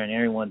last year, and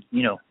everyone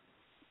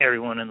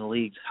in the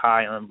league's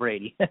high on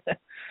Brady.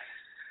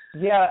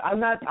 Yeah, I'm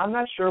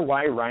not sure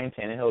why Ryan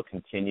Tannehill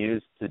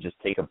continues to just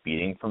take a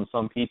beating from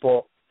some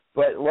people.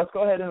 But let's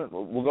go ahead and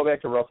we'll go back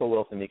to Russell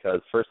Wilson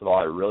because, first of all,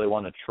 I really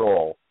want to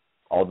troll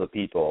all the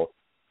people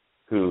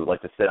who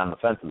like to sit on the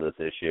fence of this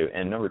issue.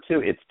 And number two,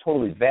 it's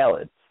totally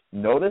valid.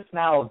 Notice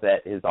now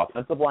that his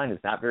offensive line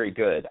is not very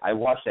good. I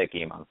watched that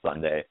game on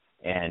Sunday,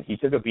 and he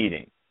took a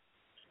beating.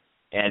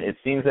 And it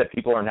seems that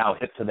people are now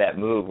hip to that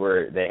move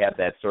where they have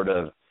that sort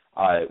of,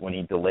 when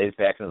he delays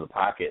back into the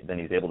pocket, then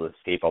he's able to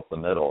escape up the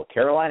middle.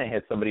 Carolina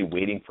had somebody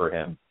waiting for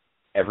him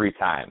every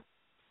time.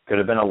 Could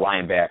have been a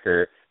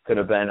linebacker, could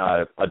have been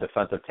a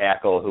defensive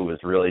tackle who was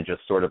really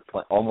just sort of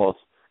almost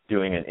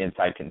doing an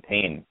inside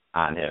contain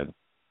on him,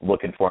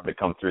 looking for him to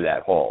come through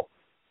that hole.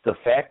 The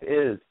fact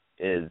is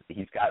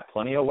he's got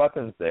plenty of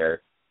weapons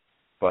there,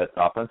 but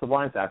the offensive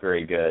line's not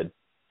very good.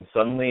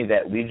 Suddenly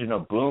that Legion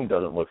of Boom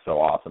doesn't look so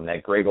awesome.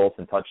 That Greg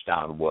Olsen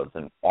touchdown was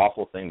an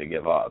awful thing to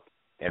give up,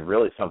 and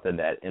really something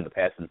that in the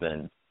past has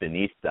been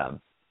beneath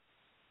them.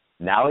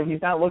 Now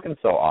he's not looking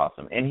so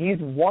awesome, and he's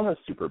won a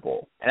Super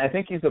Bowl. And I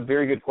think he's a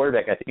very good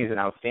quarterback. I think he's an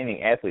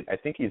outstanding athlete. I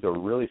think he's a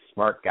really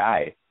smart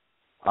guy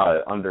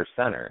under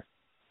center.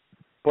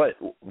 But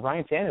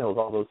Ryan Tannehill is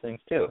all those things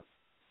too.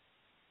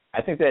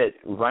 I think that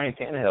Ryan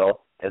Tannehill,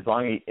 as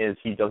long as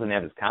he doesn't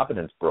have his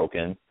confidence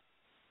broken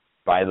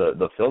by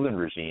the Philbin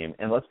regime,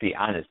 and let's be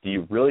honest, do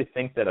you really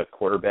think that a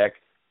quarterback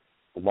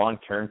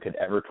long-term could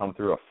ever come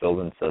through a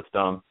Philbin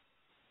system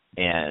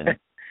and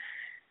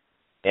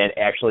and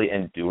actually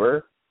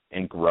endure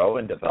and grow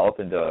and develop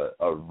into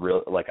a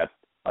real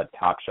a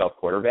top shelf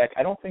quarterback?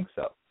 I don't think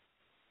so.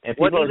 And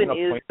what people are even gonna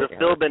is point the to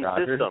Aaron Philbin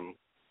Rodgers. system?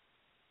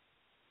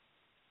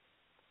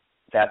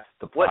 That's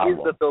the problem.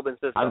 What is the Philbin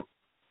system?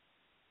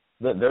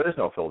 There is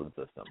no Philbin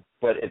system,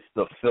 but it's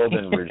the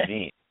Philbin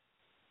regime.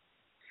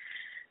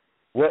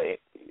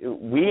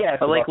 We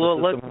asked about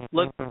the system.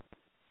 Look,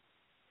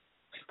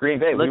 Green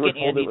Bay. Look we were at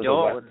told Andy it was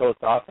Dalton. a West Coast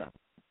offense.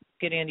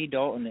 Look at Andy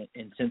Dalton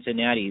in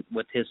Cincinnati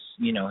with his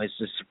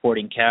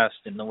supporting cast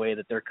and the way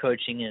that they're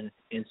coaching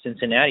in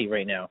Cincinnati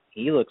right now.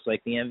 He looks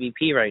like the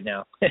MVP right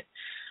now.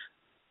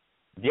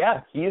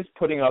 Yeah, he is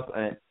putting up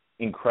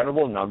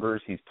incredible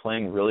numbers. He's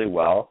playing really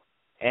well.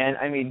 And,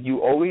 I mean,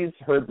 you always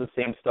heard the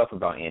same stuff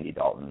about Andy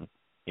Dalton.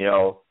 You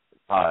know,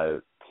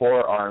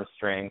 poor arm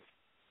strength,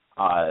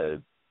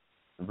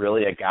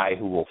 really a guy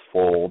who will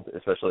fold,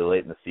 especially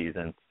late in the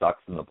season,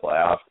 sucks in the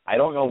playoffs. I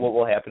don't know what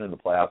will happen in the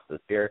playoffs this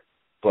year,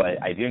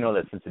 but I do know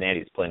that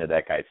Cincinnati's playing to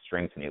that guy's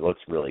strengths, and he looks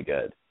really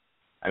good.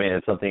 I mean,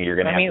 it's something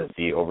you're going to have to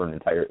see over an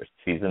entire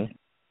season.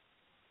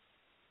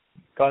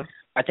 Go ahead.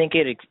 I think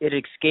it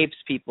escapes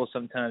people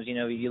sometimes. You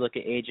know, you look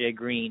at A.J.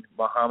 Green,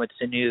 Mohamed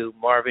Sanu,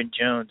 Marvin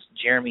Jones,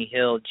 Jeremy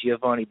Hill,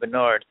 Giovanni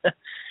Bernard.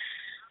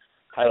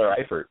 Tyler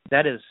Eifert.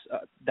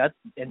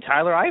 And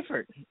Tyler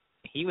Eifert.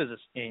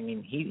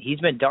 He's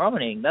been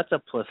dominating. That's a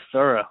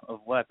plethora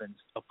of weapons,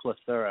 a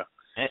plethora.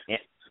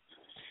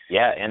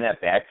 And that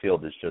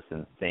backfield is just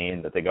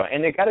insane that they go.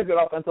 And they got a good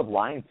offensive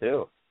line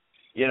too.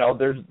 You know,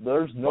 there's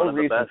no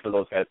reason for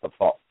those guys to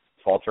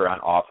falter on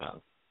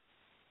offense.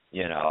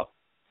 You know,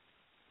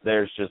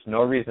 there's just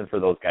no reason for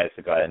those guys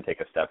to go ahead and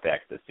take a step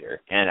back this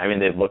year. And I mean,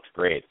 they've looked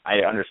great. I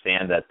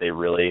understand that they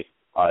really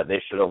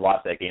they should have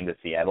lost that game to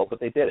Seattle, but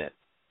they didn't.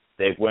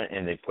 They went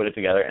and they put it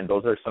together, and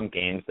those are some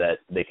games that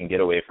they can get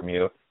away from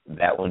you.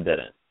 That one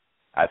didn't.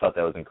 I thought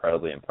that was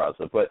incredibly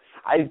impressive. But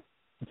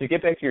to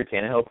get back to your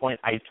Tannehill point,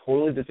 I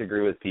totally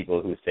disagree with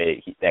people who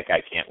say that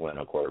guy can't win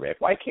a quarterback.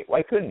 Why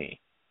couldn't he?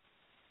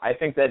 I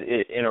think that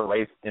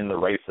in the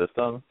right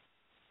system,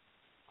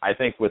 I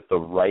think with the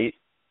right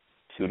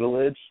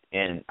tutelage,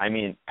 and I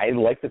mean, I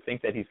like to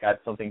think that he's got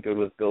something good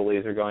with Bill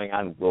Lazor going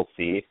on. We'll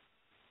see,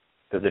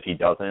 because if he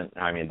doesn't,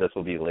 I mean, this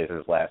will be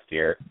Lazor's last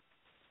year.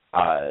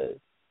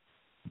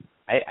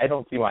 I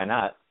don't see why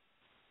not.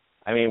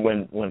 I mean,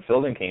 when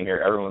Philbin came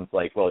here, everyone's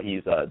like, well,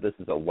 this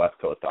is a West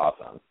Coast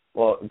offense.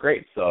 Well,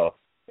 great. So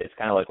it's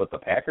kind of like what the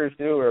Packers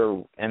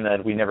do, and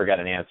then we never got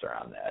an answer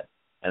on that.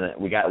 And then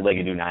we got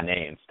Legadou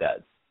Nane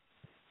instead.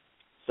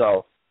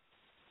 So,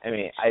 I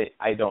mean,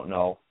 I don't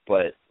know,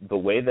 but the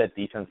way that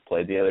defense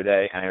played the other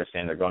day, and I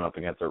understand they're going up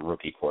against a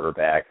rookie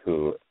quarterback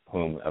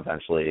whom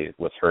eventually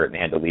was hurt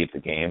and had to leave the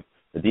game.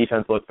 The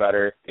defense looked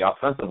better. The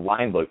offensive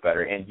line looked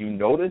better. And you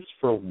notice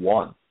for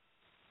once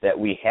that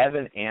we have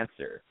an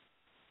answer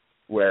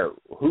where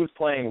who's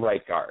playing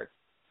right guard?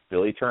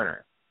 Billy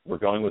Turner. We're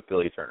going with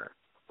Billy Turner.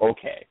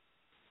 Okay.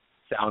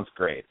 Sounds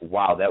great.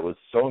 Wow, that was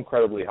so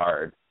incredibly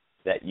hard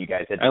that you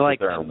guys had to sit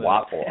there and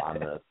waffle on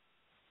this.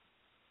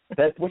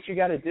 That's what you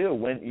got to do.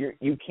 When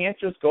you can't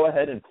just go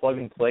ahead and plug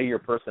and play your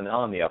personnel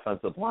on the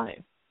offensive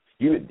line.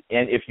 And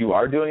if you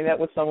are doing that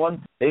with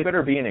someone, they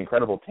better be an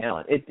incredible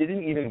talent. It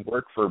didn't even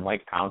work for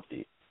Mike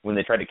Pouncey when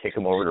they tried to kick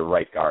him over to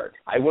right guard.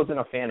 I wasn't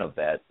a fan of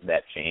that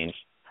change.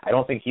 I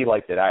don't think he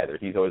liked it either.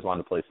 He's always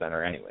wanted to play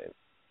center anyways.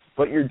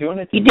 But you're doing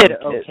it to He did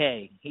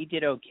okay. He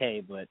did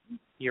okay, but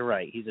you're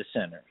right. He's a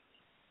center.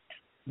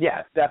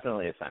 Yeah,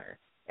 definitely a center.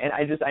 And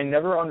I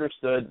never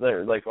understood,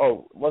 like,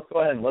 oh, let's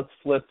go ahead and let's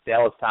flip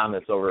Dallas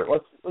Thomas over.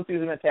 Let's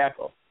use him at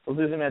tackle. Let's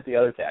use him at the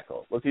other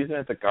tackle. Let's use him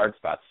at the guard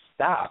spot.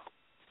 Stop.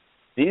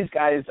 These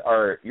guys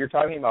you're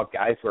talking about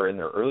guys who are in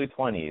their early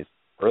 20s,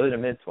 early to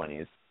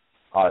mid-20s,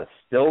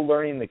 still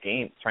learning the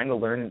game, trying to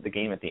learn the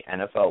game at the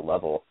NFL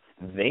level.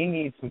 They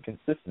need some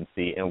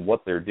consistency in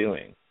what they're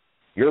doing.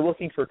 You're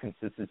looking for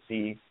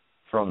consistency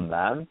from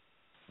them.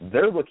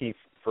 They're looking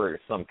for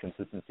some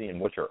consistency in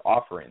what you're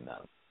offering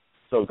them.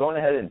 So going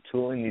ahead and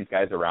tooling these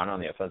guys around on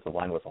the offensive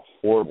line was a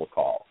horrible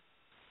call.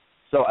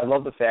 So I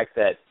love the fact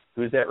that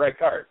who's at right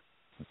guard?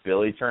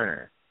 Billy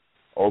Turner.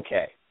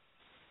 Okay.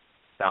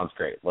 Sounds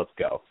great. Let's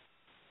go.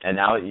 And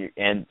now you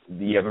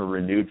have a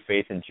renewed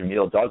faith in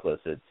Jamil Douglas,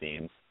 it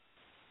seems.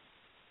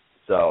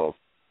 So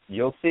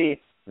you'll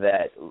see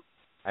that,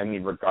 I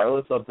mean,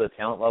 regardless of the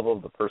talent level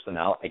of the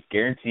personnel, I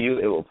guarantee you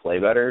it will play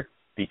better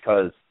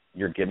because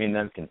you're giving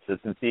them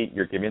consistency.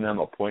 You're giving them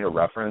a point of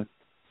reference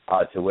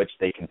to which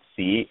they can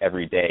see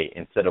every day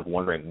instead of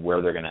wondering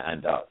where they're going to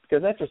end up,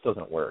 because that just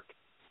doesn't work.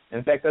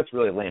 In fact, that's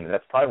really lame.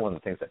 That's probably one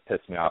of the things that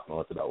pissed me off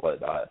most about what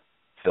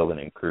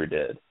Philbin and crew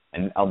did,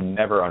 and I'll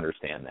never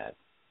understand that.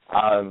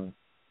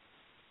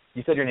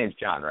 You said your name's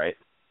John, right?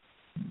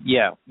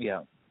 Yeah.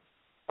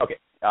 Okay.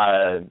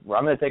 Well,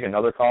 I'm going to take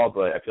another call,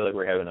 but I feel like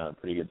we're having a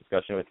pretty good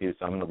discussion with you,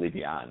 so I'm going to leave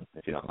you on,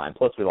 if you don't mind.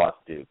 Plus, we lost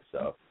Duke,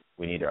 so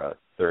we need a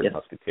third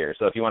musketeer.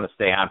 So if you want to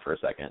stay on for a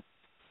second,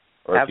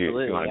 or if you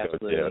want to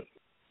go too.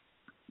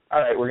 All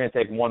right, we're going to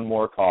take one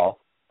more call.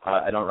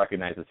 I don't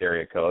recognize this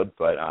area code,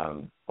 but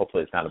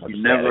hopefully it's not a bunch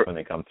of static when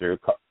they come through.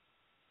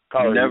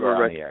 Caller, never you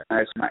are on the air.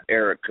 recognize my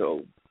error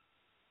code.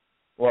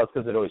 Well, it's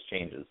because it always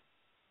changes.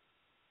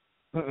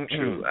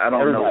 True. I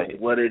don't know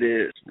what it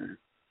is, man.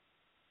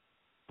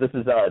 This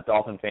is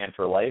Dolphin fan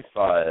for life.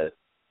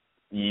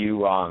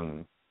 You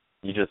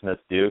just missed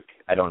Duke.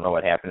 I don't know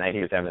what happened.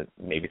 He was having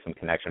maybe some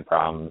connection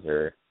problems,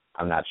 or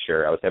I'm not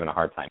sure. I was having a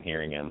hard time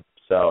hearing him.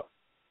 So,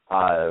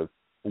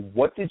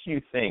 what did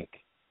you think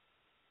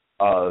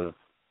of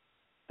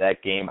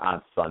that game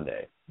on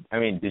Sunday? I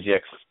mean, did you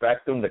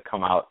expect them to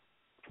come out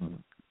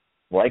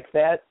like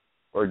that,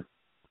 or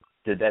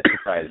did that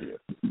surprise you?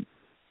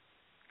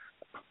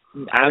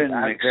 I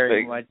didn't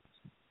very much.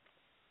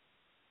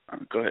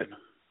 Go ahead.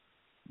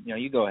 No,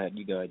 you go ahead.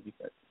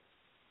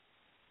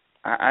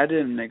 I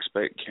didn't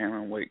expect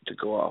Cameron Wake to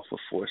go off with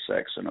 4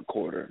 sacks in a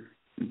quarter,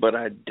 but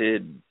I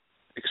did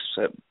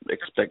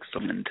expect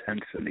some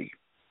intensity.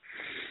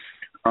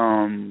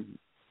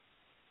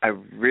 I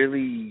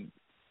really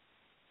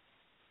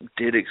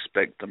did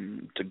expect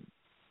them to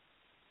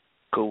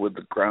go with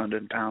the ground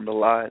and pound a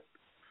lot.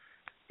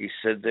 He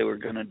said they were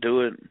going to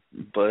do it,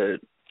 but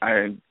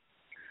I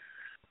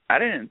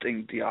didn't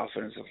think the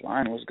offensive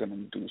line was going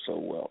to do so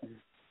well.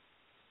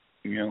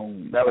 You know,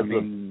 that was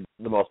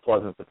the most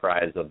pleasant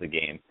surprise of the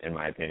game, in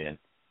my opinion,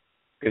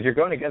 because you're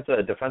going against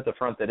a defensive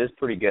front that is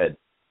pretty good,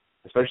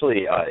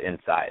 especially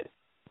inside.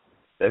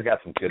 They've got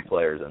some good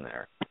players in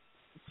there.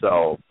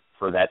 So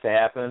for that to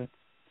happen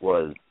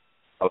was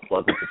a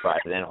pleasant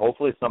surprise. And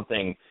hopefully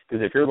something,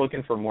 because if you're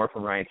looking for more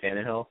from Ryan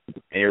Tannehill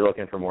and you're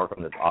looking for more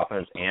from this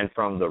offense and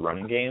from the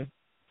running game,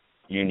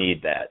 you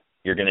need that.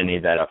 You're going to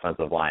need that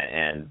offensive line.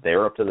 And they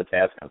were up to the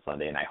task on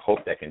Sunday, and I hope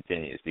that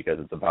continues because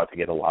it's about to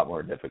get a lot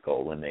more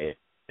difficult when they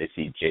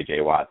see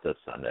J.J. Watt this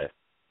Sunday.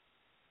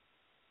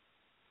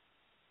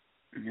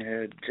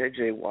 Yeah,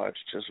 J.J. Watt's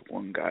just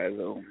one guy,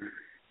 though.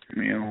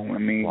 You know, I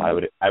mean... Well,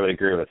 I would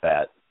agree with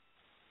that.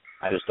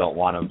 I just don't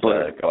want him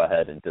to go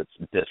ahead and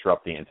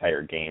disrupt the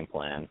entire game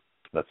plan.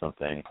 That's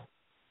something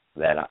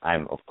that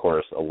I'm, of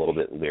course, a little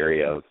bit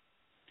leery of.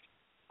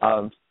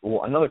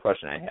 Well, another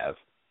question I have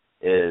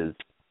is,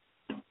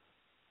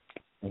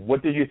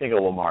 what did you think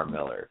of Lamar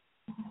Miller?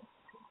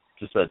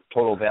 Just a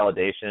total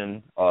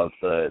validation of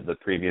the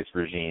previous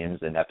regime's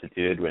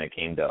ineptitude when it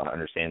came to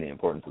understanding the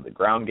importance of the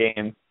ground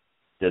game?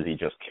 Does he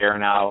just care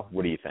now?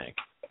 What do you think?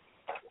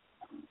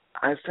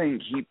 I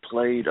think he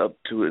played up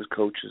to his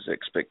coach's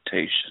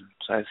expectations.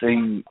 I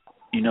think,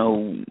 you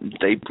know,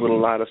 they put a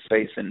lot of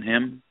faith in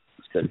him.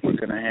 Said, we're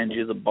going to hand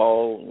you the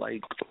ball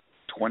like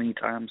 20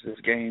 times this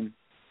game.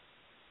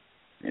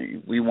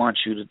 We want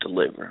you to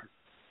deliver.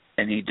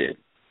 And he did.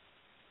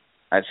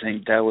 I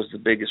think that was the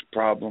biggest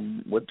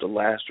problem with the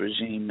last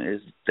regime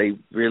is they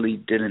really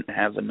didn't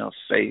have enough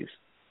faith.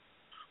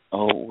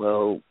 Oh,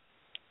 well,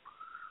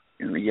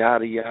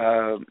 yada,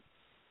 yada.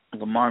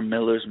 Lamar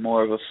Miller's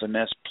more of a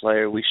finesse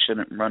player. We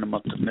shouldn't run him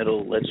up the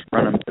middle. Let's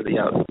run him to the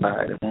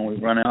outside. And when we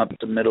run him up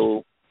the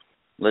middle,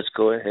 let's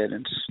go ahead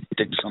and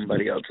stick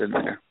somebody else in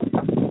there.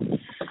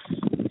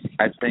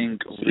 I think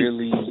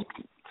really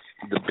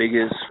the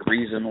biggest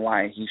reason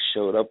why he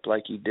showed up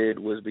like he did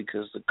was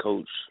because the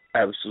coach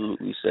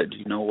absolutely said,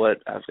 you know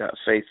what, I've got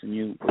faith in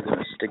you. We're going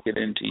to stick it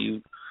into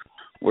you.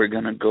 We're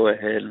going to go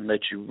ahead and let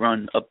you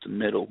run up the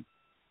middle,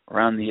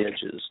 around the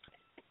edges.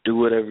 Do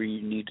whatever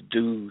you need to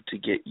do to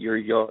get your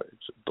yards,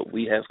 but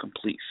we have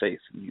complete faith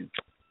in you.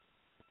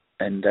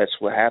 And that's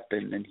what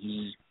happened, and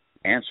he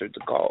answered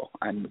the call.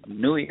 I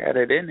knew he had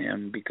it in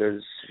him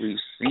because we've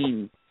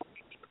seen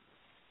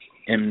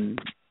him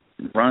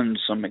run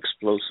some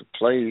explosive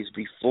plays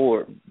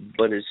before,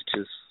 but it's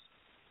just,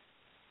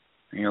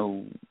 you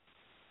know,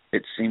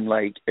 it seemed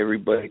like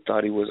everybody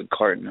thought he was a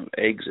carton of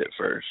eggs at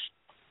first.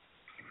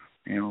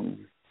 You know,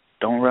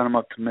 don't run him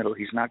up the middle.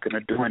 He's not going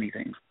to do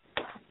anything.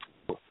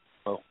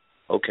 Well,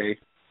 okay.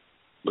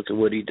 Look at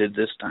what he did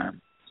this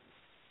time.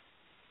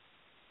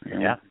 You know?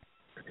 Yeah.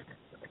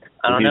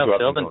 I don't know.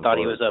 Philbin thought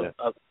he was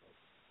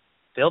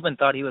Philbin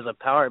thought he was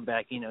a power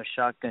back, you know,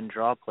 shotgun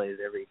draw plays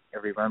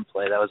every run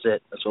play. That was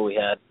it. That's what we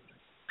had.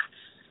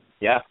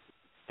 Yeah.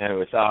 And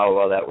we saw how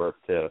well that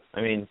worked, too.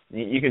 I mean,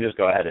 you can just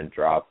go ahead and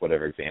drop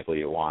whatever example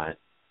you want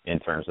in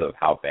terms of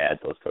how bad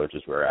those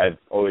coaches were. I've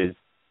always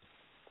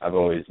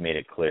made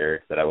it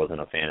clear that I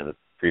wasn't a fan of the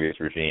previous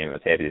regime. I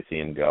was happy to see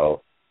him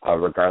go.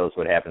 Regardless of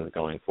what happens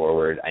going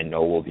forward, I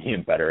know we'll be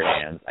in better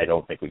hands. I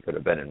don't think we could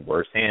have been in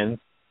worse hands.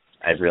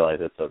 I realize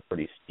it's a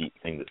pretty steep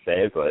thing to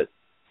say, but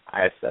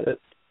I said it.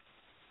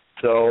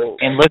 So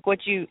and look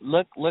what you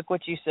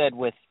said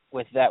with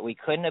that. We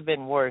couldn't have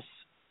been worse,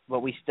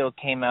 but we still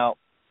came out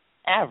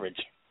average.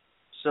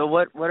 So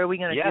what are we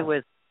going to do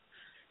with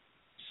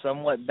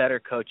somewhat better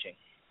coaching?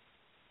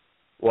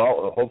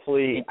 Well,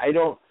 hopefully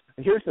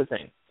here's the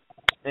thing.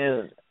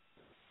 And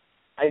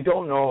I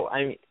don't know.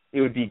 I mean,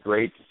 it would be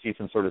great to see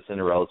some sort of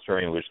Cinderella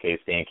story, in which case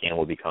Dan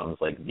Campbell becomes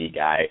like the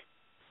guy,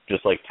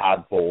 just like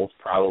Todd Bowles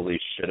probably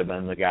should have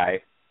been the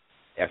guy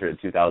after the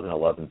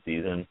 2011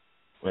 season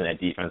when that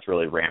defense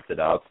really ramped it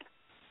up.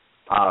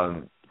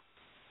 And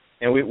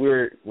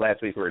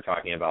last week we were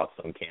talking about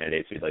some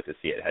candidates we'd like to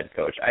see at head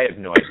coach. I have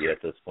no idea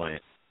at this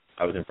point.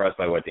 I was impressed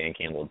by what Dan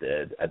Campbell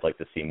did. I'd like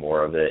to see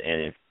more of it,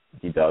 and if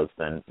he does,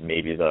 then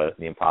maybe the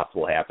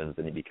impossible happens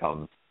and he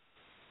becomes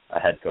a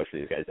head coach for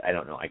these guys. I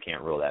don't know. I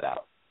can't rule that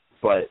out.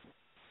 But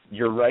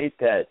you're right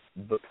that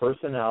the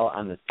personnel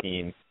on this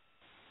team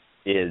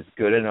is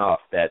good enough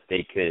that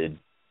they could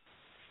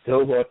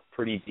still look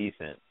pretty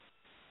decent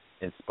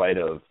in spite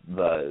of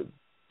the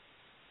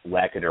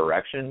lack of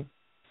direction,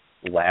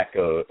 lack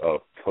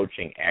of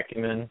coaching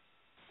acumen,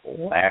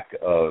 lack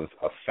of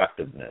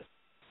effectiveness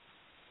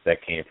that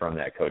came from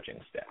that coaching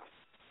staff.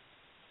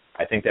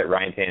 I think that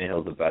Ryan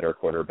Tannehill is a better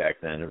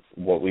quarterback than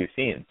what we've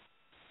seen.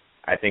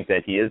 I think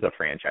that he is a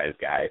franchise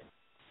guy.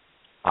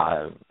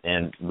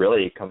 And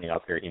really coming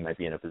up here, he might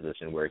be in a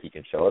position where he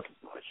can show us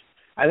much.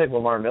 I think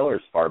Lamar Miller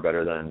is far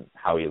better than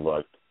how he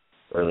looked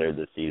earlier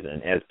this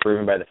season, as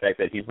proven by the fact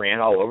that he ran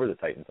all over the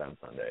Titans on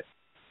Sunday.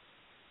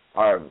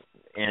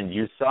 And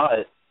you saw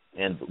it,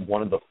 and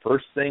one of the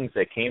first things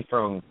that came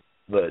from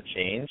the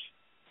change,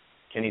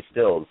 Kenny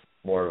Stills,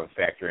 more of a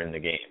factor in the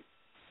game.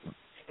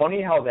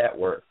 Funny how that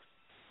works.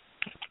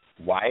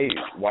 Why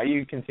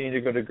you continue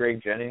to go to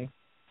Greg Jennings?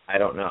 I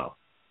don't know.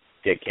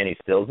 Get Kenny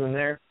Stills in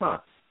there?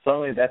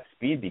 Suddenly that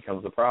speed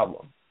becomes a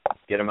problem.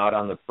 Get him out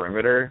on the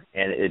perimeter,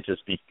 and it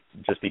just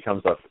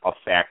becomes a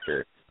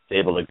factor. It's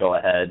able to go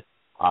ahead,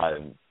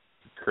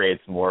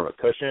 creates more of a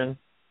cushion,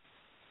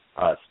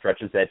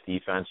 stretches that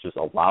defense, just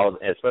allows,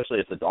 especially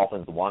if the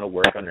Dolphins want to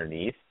work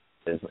underneath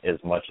as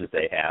much as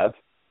they have.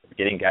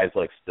 Getting guys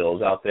like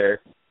Stills out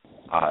there,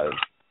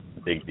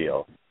 big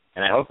deal.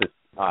 And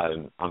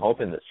I'm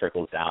hoping this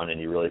trickles down, and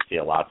you really see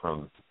a lot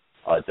from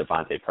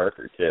Devontae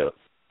Parker too.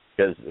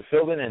 Because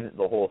Philbin and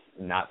the whole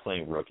not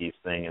playing rookies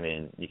thing, I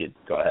mean, you could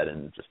go ahead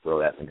and just throw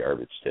that in the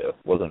garbage too.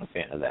 Wasn't a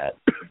fan of that,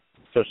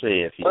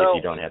 especially if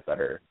you don't have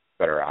better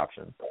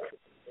options.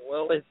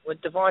 Well,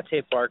 with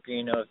Devontae Parker,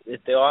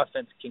 if the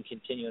offense can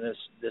continue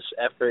this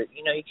effort,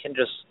 you can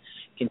just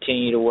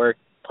continue to work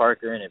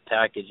Parker in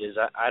packages.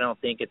 I don't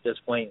think at this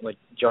point with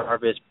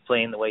Jarvis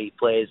playing the way he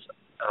plays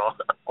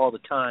all the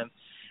time,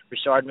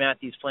 Rashard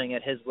Matthews playing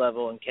at his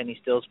level, and Kenny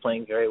Stills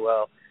playing very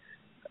well,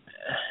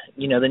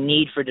 the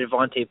need for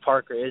Devontae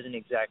Parker isn't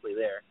exactly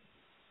there.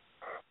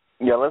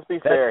 Yeah, let's be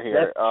fair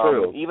here. That's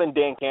true. Even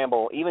Dan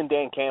Campbell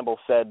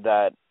said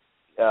that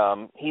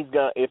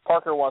if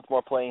Parker wants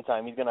more playing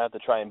time, he's gonna have to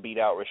try and beat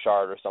out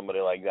Rashard or somebody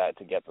like that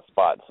to get the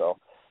spot. So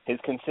his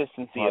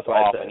consistency is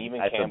off, and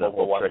even Campbell's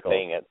the one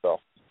saying it. So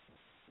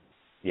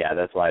yeah,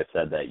 that's why I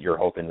said that you're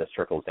hoping this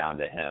trickles down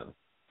to him.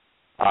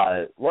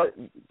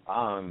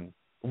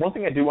 One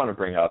thing I do want to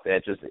bring up,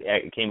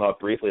 it came up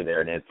briefly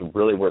there, and it's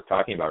really worth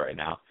talking about right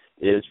now,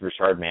 is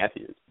Rashard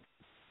Matthews.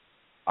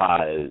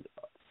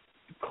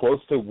 Close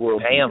to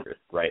world record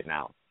right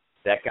now.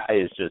 That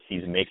guy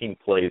he's making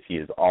plays. He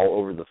is all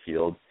over the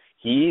field.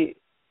 He,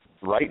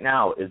 right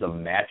now, is a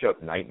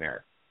matchup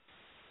nightmare.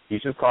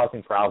 He's just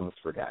causing problems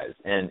for guys.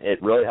 And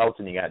it really helps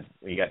when you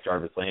got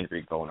Jarvis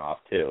Landry going off,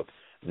 too.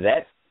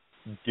 That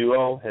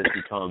duo has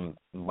become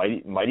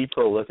mighty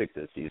prolific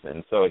this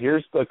season. So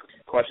here's the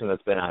question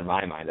that's been on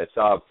my mind. I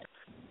saw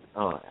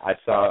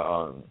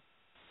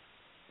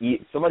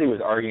somebody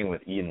was arguing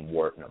with Ian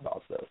Wharton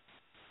about this,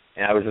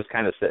 and I was just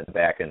kind of sitting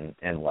back and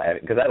laughing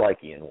because I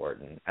like Ian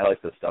Wharton. I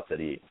like the stuff that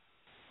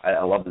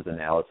I love his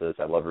analysis.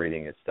 I love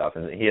reading his stuff,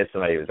 and he had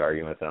somebody who was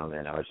arguing with him,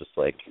 and I was just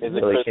like,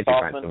 really, can't you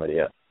find somebody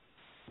else?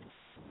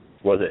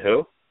 Was it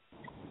who?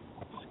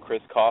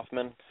 Chris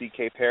Kaufman,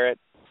 C.K. Parrott.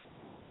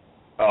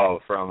 Oh,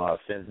 from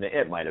Phinsider.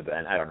 It might have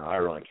been. I don't know. I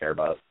don't really care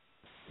about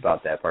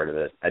that part of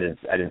it. I didn't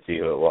see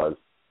who it was.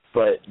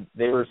 But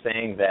they were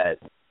saying that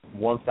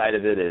one side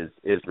of it is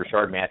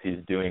Rashard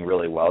Matthews doing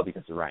really well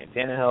because of Ryan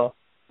Tannehill,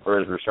 or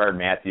is Rashard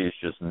Matthews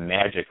just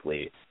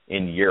magically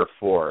in year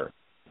 4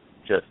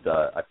 just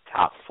a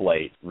top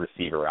flight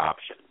receiver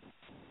option?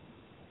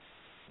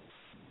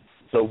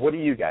 So what do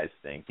you guys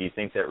think? Do you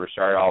think that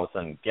Rashard all of a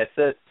sudden gets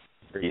it?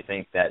 Or do you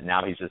think that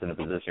now he's just in a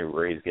position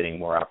where he's getting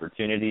more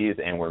opportunities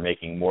and we're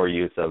making more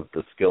use of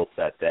the skill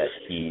set that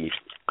he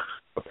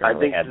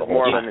apparently had the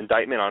whole time? I think it's more of an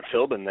indictment on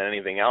Philbin than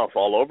anything else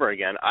all over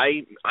again.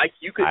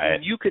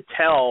 You could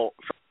tell.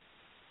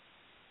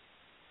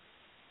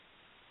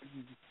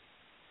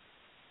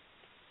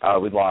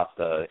 We lost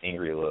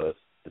Angry Lewis.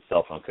 His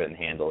cell phone couldn't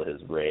handle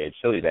his rage.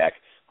 He'll be back.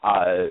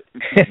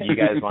 You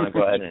guys want to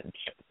go ahead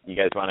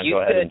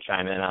and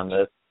chime in on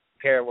this?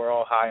 We're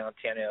all high on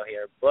Tannehill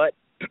here, but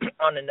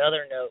on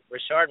another note,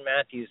 Rashard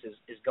Matthews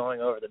is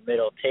going over the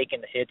middle,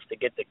 taking the hits to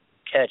get the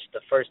catch, the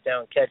first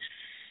down catch.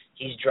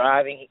 He's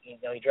driving. He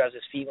drives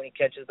his feet when he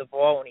catches the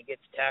ball. When he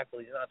gets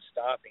tackled, he's not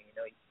stopping.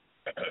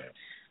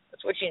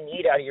 That's what you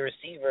need out of your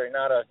receiver,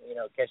 not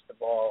catch the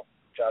ball,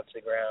 drop to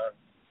the ground,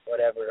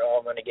 whatever. Oh,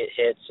 I'm going to get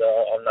hit, so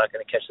I'm not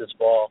going to catch this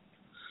ball.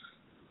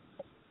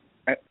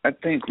 I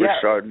think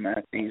Rashard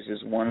Matthews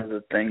is one of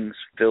the things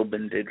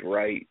Philbin did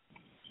right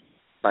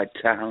by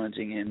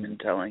challenging him and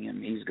telling him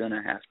he's going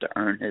to have to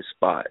earn his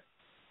spot.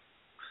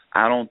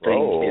 I don't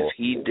think if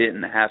he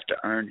didn't have to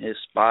earn his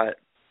spot,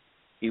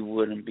 he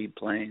wouldn't be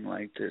playing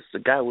like this. The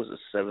guy was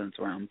a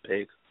 7th-round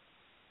pick.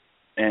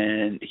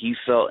 and he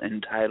felt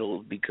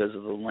entitled because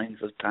of the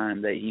length of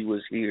time that he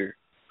was here,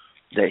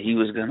 that he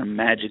was going to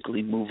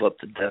magically move up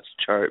the depth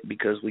chart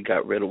because we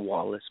got rid of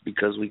Wallace,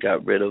 because we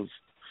got rid of,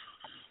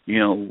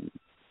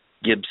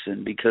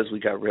 Gibson, because we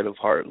got rid of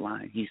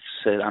Hartline. He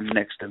said, I'm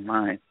next in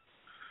line.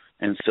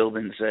 And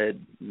Philbin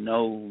said,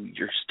 no,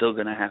 you're still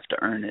going to have to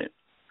earn it.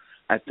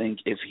 I think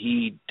if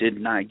he did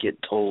not get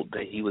told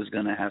that he was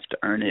going to have to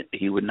earn it,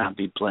 he would not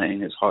be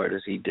playing as hard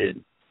as he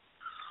did.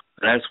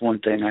 That's one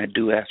thing I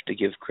do have to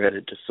give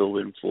credit to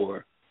Philbin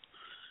for.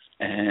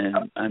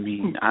 And, I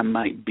mean, I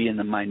might be in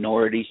the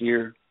minority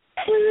here,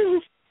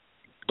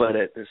 but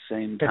at the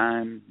same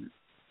time,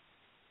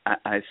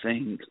 I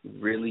think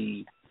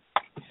really,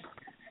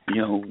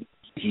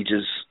 he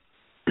just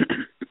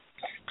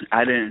 –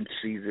 I didn't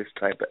see this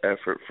type of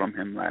effort from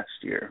him last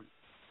year.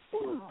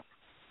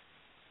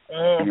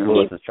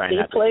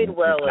 He played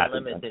well in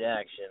limited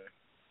action.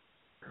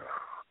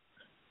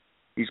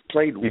 He's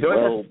played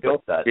well,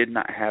 but did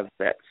not have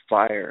that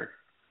fire,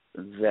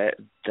 that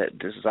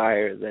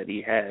desire that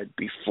he had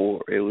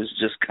before. It was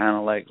just kind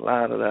of like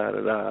la da da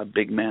da da,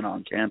 big man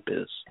on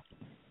campus.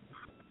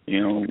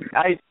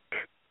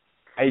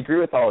 I agree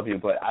with all of you,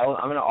 but I'm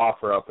going to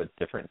offer up a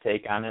different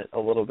take on it a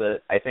little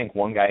bit. I think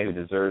one guy who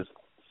deserves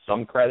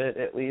some credit,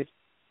 at least,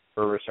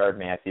 for Rashard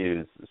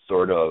Matthews'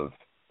 sort of,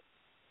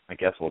 I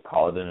guess we'll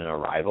call it an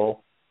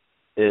arrival,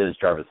 is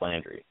Jarvis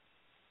Landry.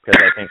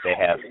 Because I think they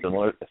have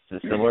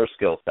similar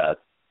skill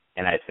sets,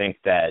 and I think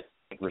that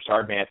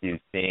Rashard Matthews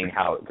seeing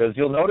how, because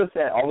you'll notice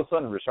that all of a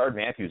sudden Rashard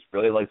Matthews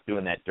really likes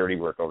doing that dirty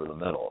work over the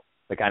middle,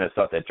 the kind of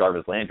stuff that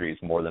Jarvis Landry is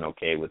more than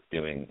okay with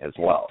doing as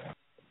well.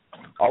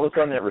 All of a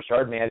sudden that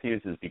Rashard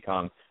Matthews has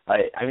become,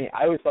 I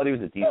always thought he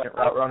was a decent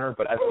route runner,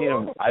 but I've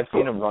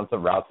seen him run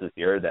some routes this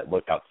year that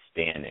look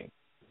outstanding.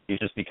 He's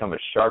just become a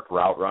sharp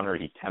route runner.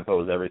 He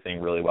tempos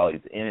everything really well.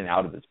 He's in and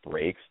out of his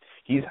breaks.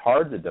 He's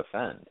hard to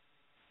defend.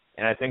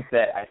 And I think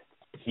that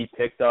he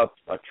picked up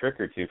a trick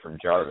or two from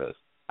Jarvis.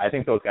 I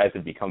think those guys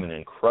have become an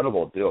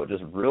incredible duo,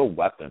 just real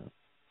weapons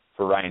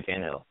for Ryan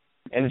Tannehill.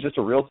 And it's just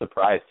a real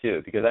surprise,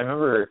 too, because I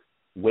remember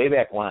way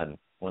back when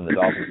the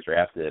Dolphins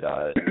drafted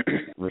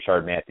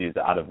Rashard Matthews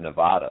out of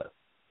Nevada,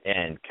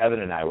 and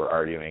Kevin and I were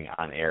arguing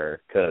on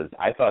air because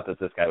I thought that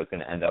this guy was going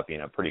to end up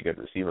being a pretty good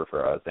receiver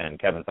for us, and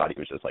Kevin thought he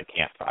was just like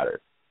camp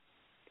fodder.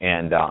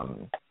 And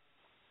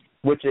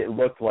which it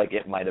looked like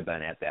it might have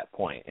been at that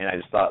point. And I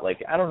just thought,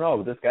 like, I don't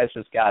know, this guy's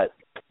just got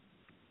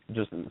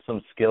just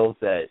some skills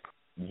that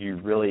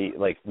you really,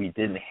 like, we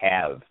didn't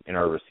have in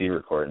our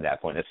receiver corps at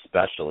that point,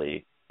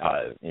 especially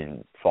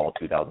in fall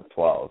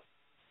 2012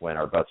 when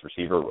our best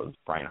receiver was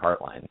Brian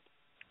Hartline.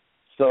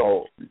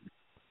 So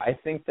I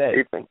think that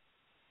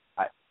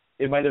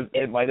it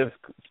might have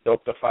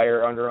stoked a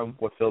fire under him,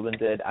 what Philbin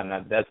did.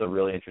 That's a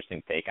really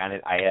interesting take on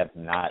it. I have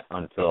not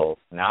until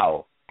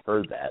now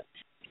heard that.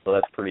 So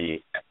that's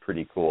pretty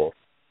cool.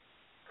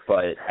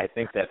 But I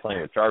think that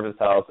playing with Jarvis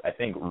helps. I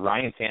think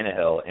Ryan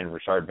Tannehill and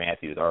Rashard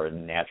Matthews are a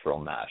natural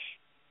mesh.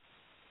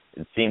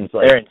 It seems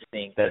like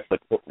that's the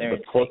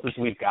closest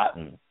we've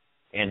gotten.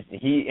 And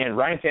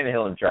Ryan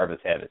Tannehill and Jarvis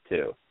have it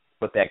too.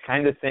 But that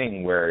kind of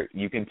thing where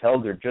you can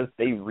tell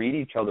they read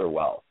each other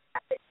well.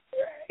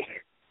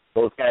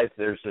 Those guys,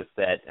 there's just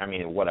that,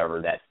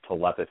 that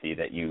telepathy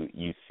that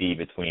you see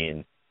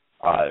between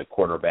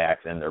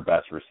quarterbacks and their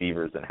best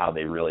receivers and how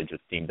they really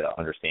just seem to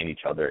understand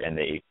each other and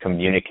they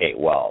communicate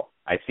well.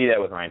 I see that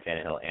with Ryan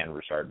Tannehill and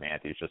Rashard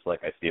Matthews, just like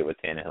I see it with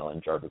Tannehill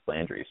and Jarvis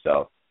Landry.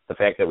 So the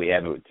fact that we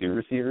have it with two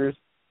receivers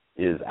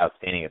is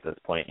outstanding at this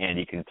point, and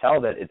you can tell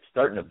that it's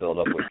starting to build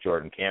up with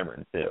Jordan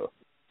Cameron too,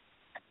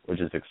 which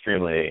is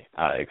extremely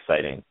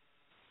exciting.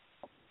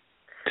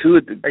 To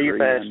a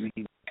degree,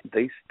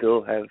 they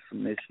still have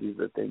some issues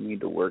that they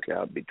need to work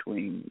out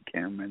between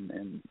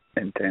Cameron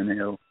and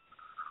Tannehill.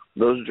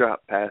 Those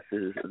drop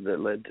passes that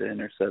led to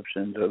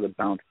interceptions or the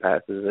bounce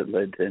passes that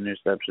led to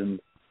interceptions,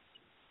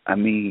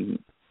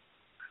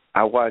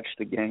 I watched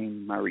the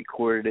game, I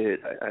recorded it,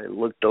 I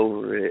looked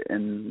over it,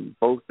 and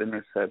both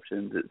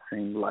interceptions, it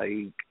seemed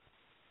like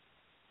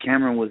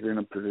Cameron was in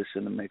a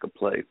position to make a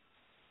play.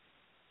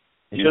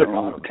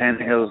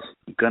 Tannehill's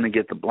going to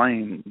get the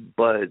blame,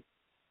 but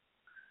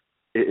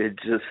it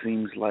just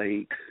seems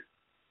like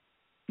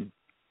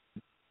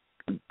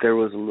there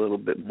was a little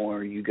bit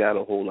more. You got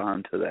to hold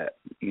on to that,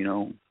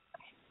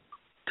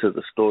 to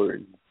the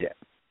story. Yeah.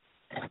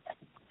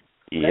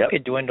 That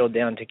could dwindle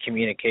down to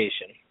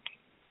communication.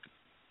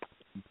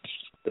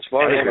 As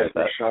far as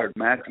Rashard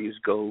Matthews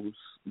goes,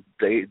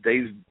 they've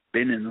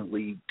been in the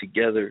league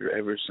together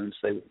ever since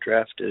they were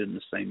drafted in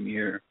the same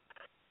year.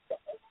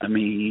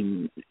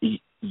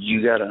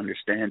 You got to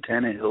understand,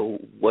 Tannehill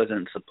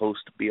wasn't supposed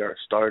to be our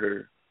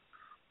starter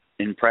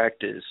in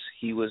practice.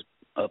 He was,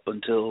 up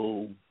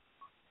until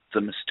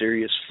the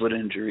mysterious foot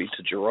injury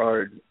to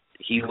Gerard,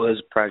 he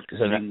was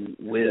practicing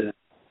with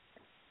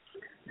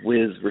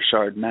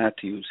Rashard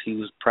Matthews. He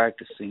was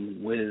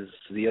practicing with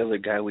the other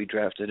guy we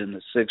drafted in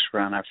the 6th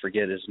round. I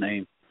forget his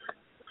name.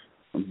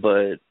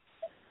 But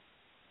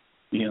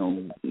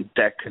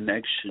that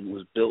connection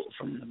was built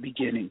from the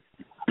beginning.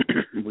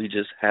 We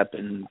just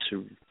happened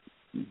to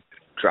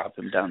drop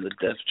him down the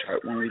depth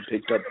chart when we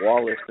picked up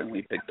Wallace and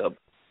we picked up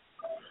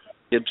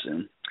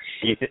Gibson.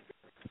 Do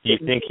you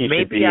think he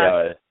should be?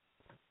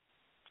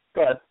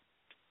 Go ahead.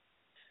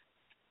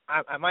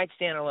 I might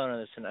stand alone on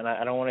this, and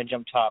I don't want to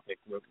jump topic,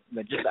 but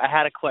I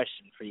had a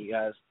question for you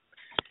guys.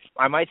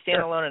 I might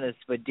stand alone on this,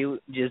 but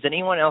does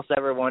anyone else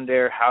ever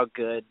wonder how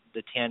good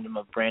the tandem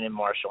of Brandon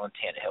Marshall and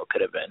Tannehill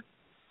could have been?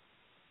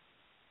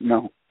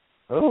 No.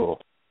 Oh.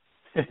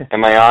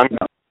 Am I on?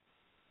 No.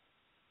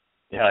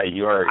 Yeah,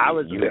 you are. I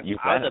was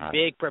a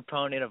big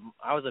proponent of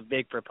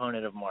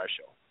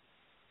Marshall.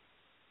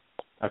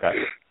 Okay.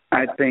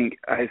 I think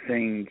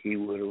he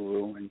would have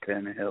ruined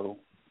Tannehill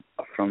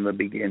from the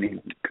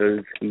beginning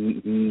because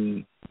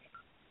he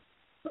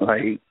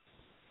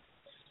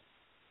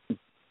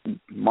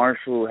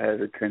Marshall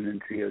has a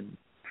tendency of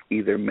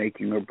either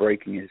making or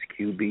breaking his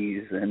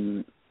QBs,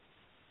 and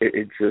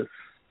it just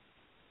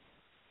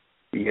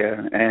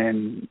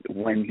and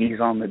when he's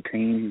on the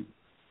team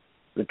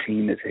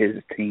is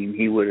his team.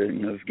 He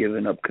wouldn't have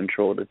given up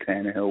control to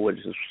Tannehill, which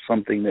is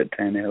something that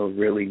Tannehill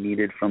really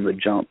needed from the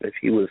jump if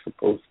he was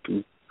supposed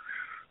to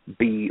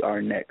be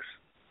our next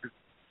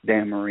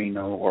Dan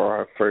Marino or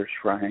our first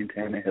Ryan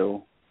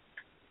Tannehill.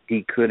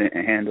 He couldn't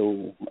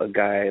handle a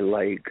guy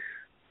like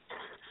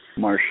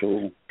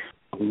Marshall,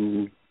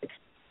 who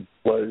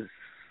was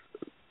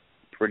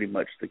pretty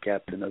much the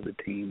captain of the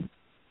team.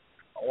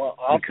 Well,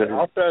 I'll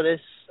throw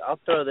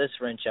this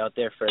wrench out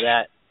there for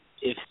that.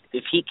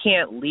 If he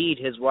can't lead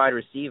his wide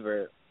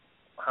receiver,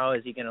 how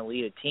is he going to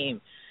lead a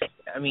team?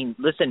 I mean,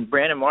 listen,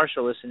 Brandon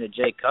Marshall listened to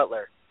Jay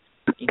Cutler.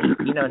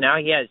 Now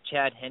he has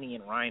Chad Henne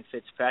and Ryan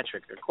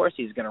Fitzpatrick. Of course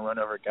he's going to run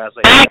over guys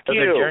like that. Those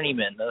are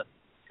journeymen.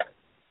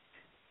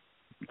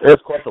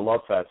 There's quite a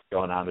love fest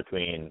going on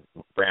between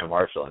Brandon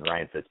Marshall and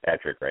Ryan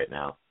Fitzpatrick right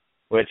now,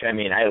 which, I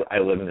mean, I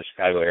live in the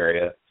Chicago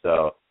area,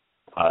 so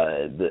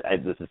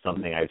this is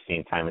something I've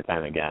seen time and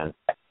time again,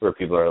 where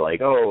people are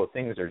like, oh,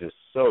 things are just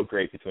so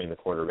great between the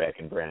quarterback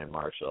and Brandon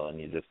Marshall, and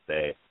you just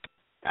say,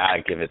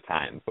 give it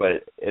time.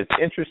 But it's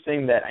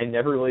interesting that I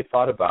never really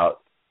thought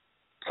about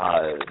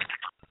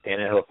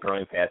Tannehill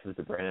throwing passes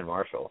to Brandon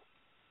Marshall.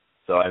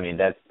 So, I mean,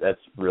 that's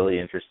really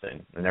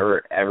interesting. It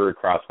never, ever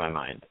crossed my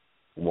mind.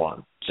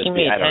 He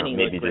made Henne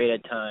look great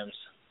at times.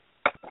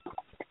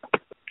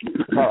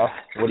 What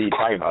are you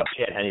talking about?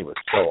 Chad Henne was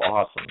so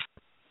awesome.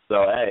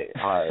 So, hey,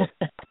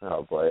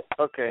 oh boy.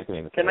 Okay.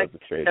 Can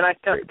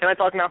I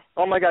talk now?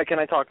 Oh my God, can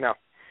I talk now?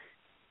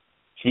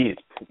 Jeez,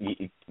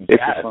 if the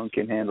phone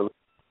can handle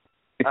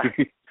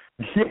it.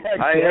 Yeah,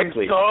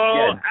 exactly.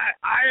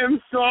 I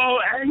am so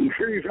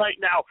angry right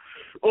now.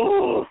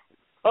 Oh,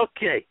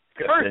 okay.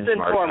 First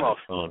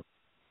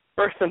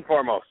and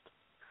foremost,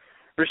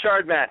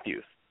 Rashard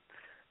Matthews.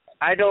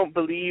 I don't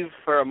believe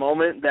for a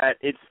moment that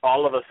it's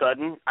all of a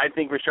sudden. I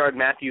think Rashard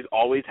Matthews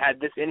always had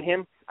this in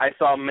him. I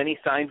saw many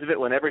signs of it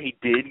whenever he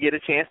did get a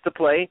chance to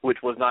play, which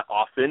was not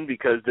often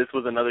because this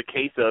was another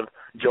case of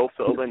Joe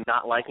Philbin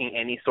not liking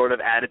any sort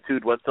of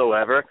attitude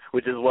whatsoever,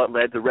 which is what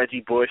led to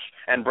Reggie Bush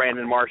and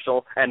Brandon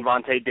Marshall and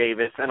Vontae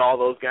Davis and all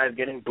those guys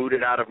getting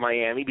booted out of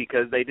Miami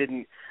because they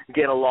didn't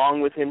get along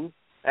with him.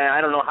 And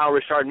I don't know how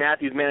Rashard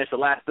Matthews managed to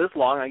last this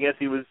long. I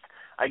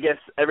guess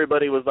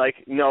everybody was like,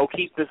 no,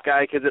 keep this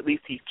guy because at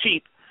least he's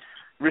cheap.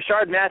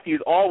 Rashard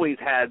Matthews always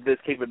had this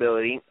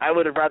capability. I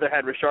would have rather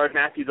had Rashard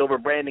Matthews over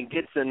Brandon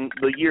Gibson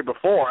the year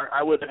before.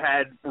 I would have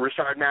had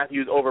Rashard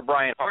Matthews over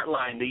Brian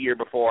Hartline the year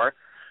before.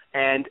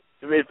 And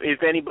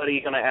if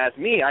anybody's going to ask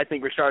me, I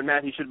think Rashard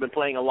Matthews should have been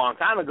playing a long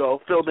time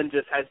ago. Philbin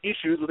just has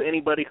issues with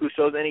anybody who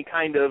shows any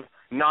kind of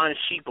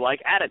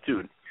non-sheep-like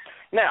attitude.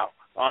 Now,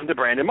 on to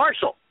Brandon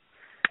Marshall.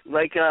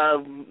 Like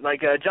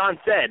John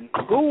said,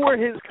 who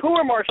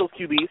were Marshall's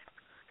QBs?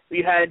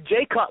 You had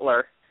Jay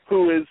Cutler,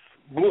 who is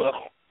blech.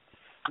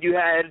 You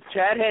had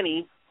Chad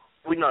Henne.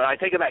 I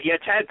take it back. You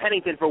had Chad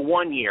Pennington for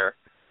 1 year,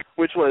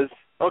 which was,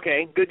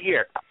 okay, good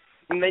year.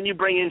 And then you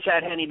bring in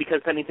Chad Henne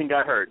because Pennington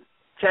got hurt.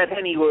 Chad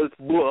Henne was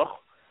blech.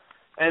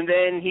 And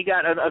then he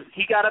got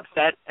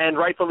upset, and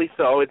rightfully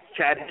so. It's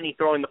Chad Henne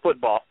throwing the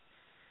football.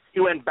 He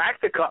went back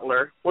to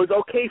Cutler, was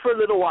okay for a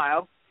little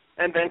while,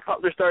 and then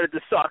Cutler started to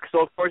suck, so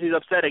of course he's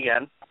upset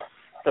again.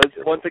 Because,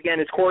 once again,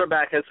 his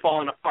quarterback has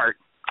fallen apart.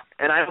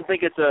 And I don't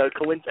think it's a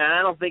coincidence. And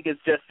I don't think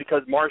it's just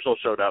because Marshall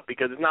showed up,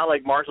 because it's not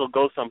like Marshall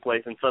goes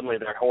someplace and suddenly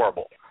they're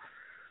horrible.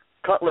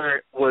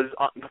 Cutler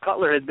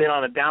has been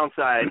on a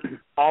downside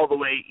all the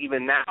way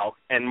even now,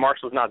 and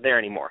Marshall's not there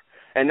anymore.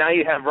 And now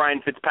you have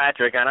Ryan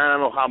Fitzpatrick, and I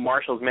don't know how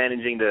Marshall's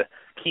managing to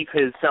keep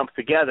himself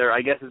together.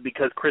 I guess it's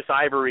because Chris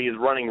Ivory is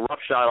running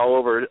roughshod all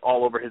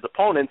over his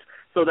opponents,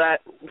 so that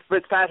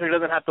Fitzpatrick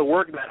doesn't have to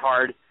work that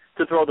hard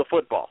to throw the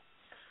football.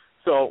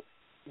 So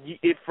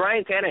if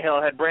Ryan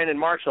Tannehill had Brandon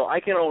Marshall, I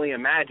can only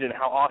imagine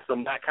how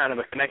awesome that kind of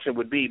a connection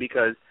would be,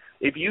 because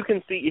if you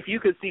could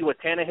see what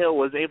Tannehill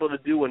was able to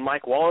do when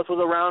Mike Wallace was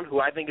around,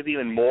 who I think is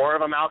even more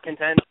of a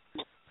malcontent,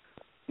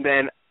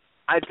 then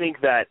I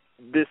think that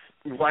this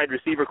wide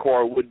receiver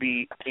core would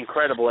be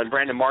incredible, and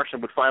Brandon Marshall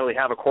would finally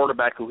have a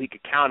quarterback who he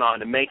could count on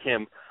to make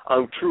him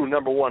a true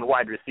number one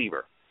wide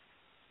receiver.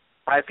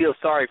 I feel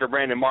sorry for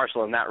Brandon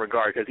Marshall in that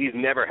regard because he's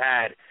never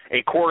had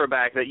a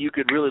quarterback that you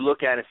could really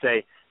look at and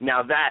say,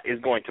 now that is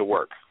going to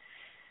work.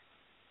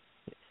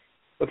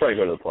 They'll probably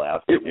go to the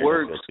playoffs. It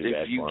works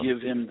if you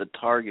give him the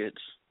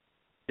targets.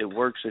 It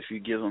works if you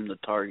give him the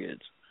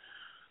targets.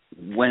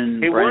 When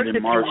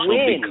Brandon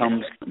Marshall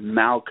becomes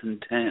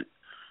malcontent.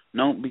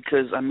 No,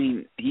 because, I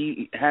mean,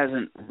 he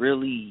hasn't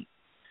really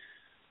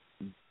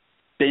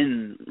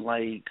been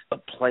like a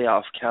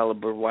playoff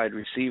caliber wide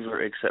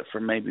receiver except for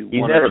maybe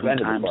one or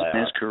two times in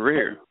his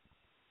career.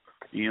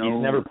 You know,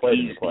 he's never played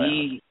in the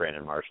playoffs,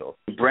 Brandon Marshall.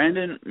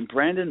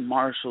 Brandon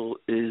Marshall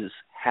is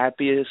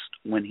happiest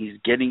when he's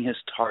getting his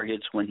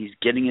targets, when he's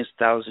getting his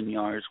 1,000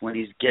 yards, when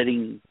he's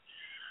getting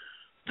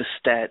the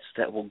stats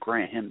that will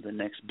grant him the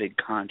next big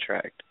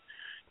contract.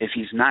 If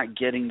he's not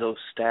getting those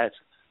stats,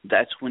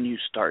 that's when you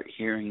start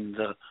hearing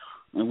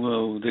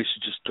well, they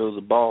should just throw the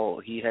ball.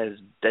 He has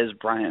Des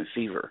Bryant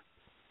fever.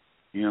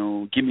 You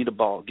know, give me the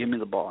ball.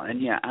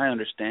 And, yeah, I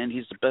understand.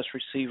 He's the best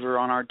receiver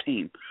on our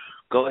team.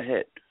 Go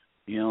ahead.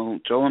 You know,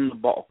 throw him the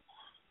ball.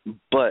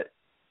 But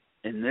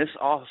in this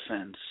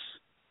offense,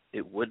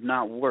 it would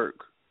not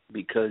work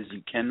because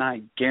you cannot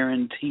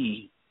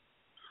guarantee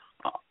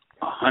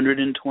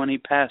 120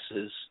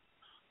 passes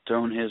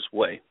thrown his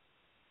way.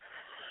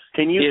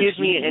 Can you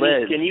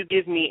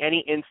give me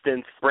any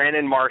instance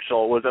Brandon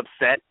Marshall was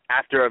upset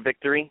after a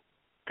victory?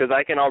 Because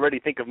I can already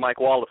think of Mike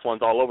Wallace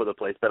ones all over the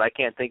place, but I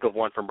can't think of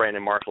one from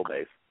Brandon Marshall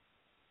days.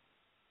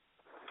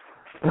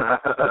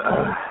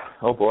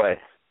 Oh boy,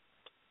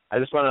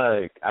 I'm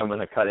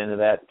gonna cut into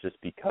that just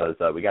because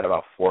we got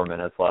about 4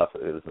 minutes left.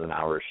 It was an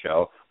hour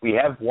show. We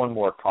have one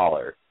more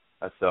caller,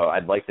 so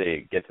I'd like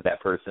to get to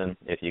that person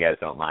if you guys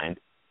don't mind.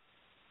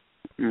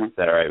 Is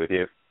that all right with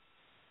you?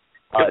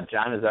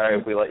 John, is it all right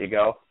if we let you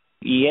go?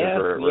 Yeah,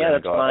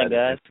 that's fine,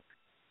 guys.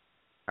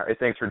 All right,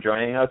 thanks for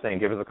joining us, and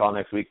give us a call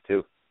next week,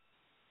 too.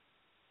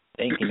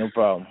 Thank you, no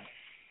problem.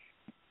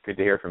 Good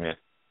to hear from you.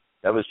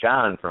 That was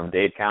John from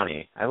Dade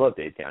County. I love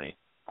Dade County.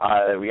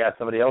 We got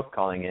somebody else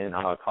calling in.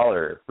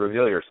 Caller,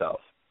 reveal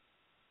yourself.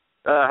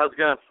 How's it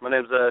going? My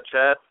name's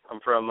Chad. I'm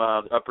from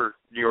the upper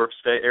New York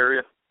State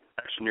area,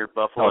 actually near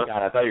Buffalo. Oh,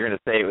 God, I thought you were going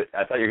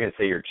to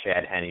say you're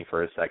Chad Henne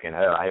for a second.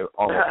 I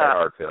almost had a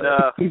heart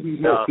failure.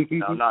 No,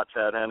 I'm not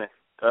Chad Henne.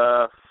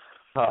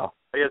 How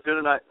you guys doing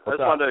tonight? I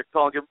just wanted to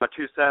call and give my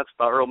 2 cents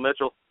about Earl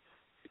Mitchell.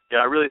 Yeah,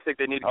 I really think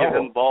they need to give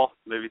him the ball.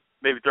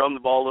 Maybe throw him the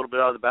ball a little bit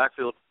out of the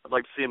backfield. I'd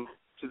like to see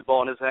the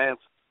ball in his hands.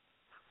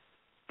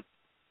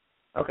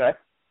 Okay.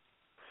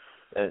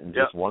 And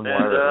just one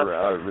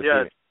more.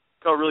 Yeah, it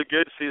felt really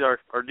good to see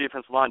our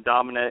defensive line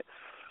dominate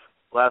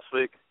last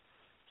week.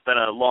 It's been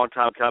a long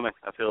time coming,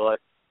 I feel like.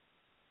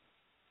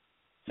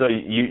 So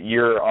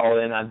you're all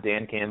in on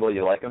Dan Campbell?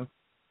 You like him?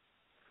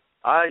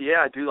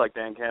 Yeah, I do like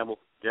Dan Campbell.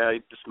 Yeah, he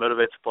just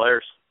motivates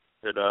players.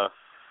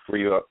 Were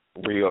you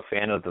a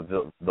fan of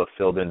the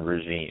filled-in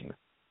regime?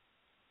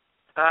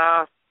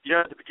 At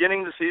the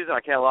beginning of the season,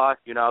 I can't lie.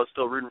 I was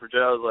still rooting for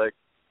Joe. I was like,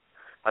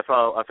 I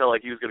felt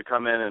like he was going to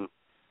come in and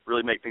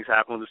really make things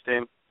happen with his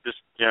team. Just,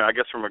 I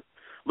guess from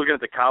looking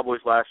at the Cowboys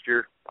last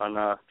year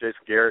on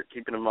Jason Garrett,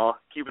 keeping them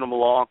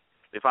along.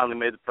 They finally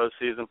made the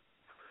postseason.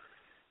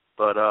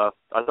 But I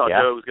thought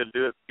Joe was going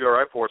to do all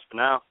right for us. But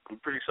now I'm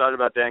pretty excited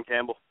about Dan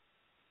Campbell.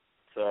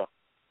 So.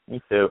 Me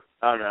too.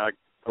 I don't know.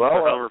 I'm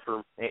over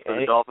for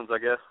the Dolphins, I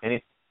guess.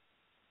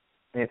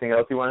 Anything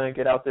else you want to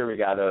get out there? We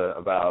got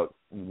about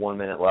 1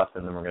 minute left,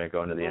 and then we're going to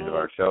go into the end of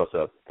our show.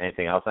 So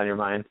anything else on your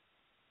mind?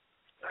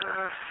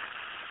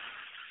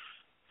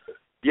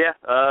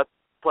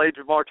 Play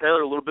Jamar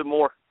Taylor a little bit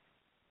more.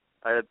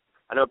 I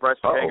know Bryce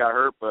McKay got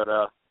hurt, but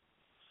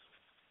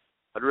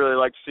I'd really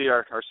like to see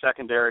our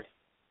secondary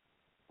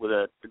with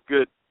a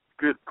good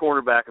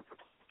cornerback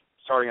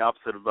starting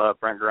opposite of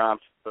Brent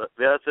Grimes. But,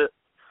 yeah, that's it.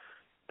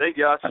 Thank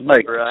you, guys. I'd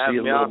like to see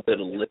a little bit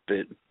of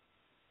lipid.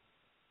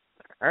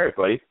 All right,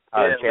 buddy.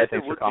 Chad,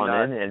 thanks for calling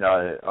in, and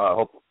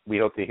we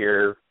hope to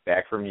hear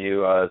back from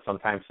you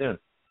sometime soon.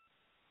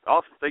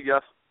 Awesome. Thank you,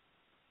 guys.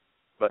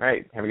 All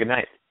right. Have a good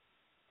night.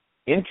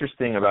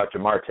 Interesting about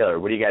Jamar Taylor.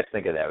 What do you guys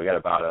think of that? We got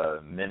about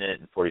a minute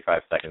and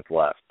 45 seconds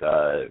left.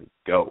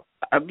 Go.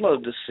 I'd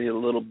love to see a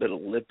little bit of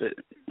lipid.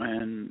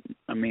 And,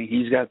 I mean,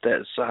 he's got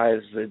that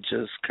size that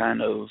just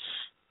kind of,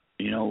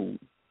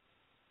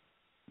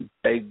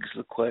 begs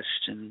the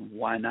question,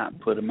 why not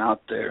put him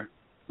out there?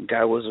 The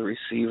guy was a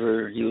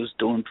receiver. He was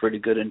doing pretty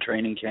good in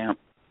training camp.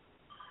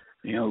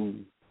 Give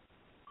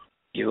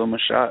him a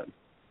shot.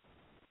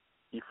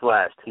 He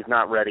flashed. He's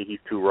not ready. He's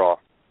too raw.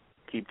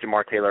 Keep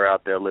Jamar Taylor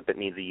out there. Lippett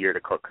needs a year to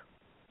cook.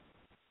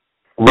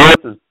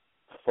 Lewis's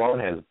phone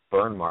has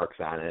burn marks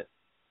on it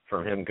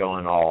from him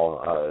going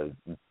all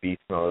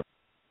beast mode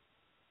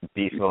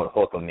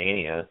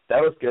Hulkamania. That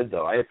was good,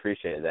 though. I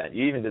appreciated that.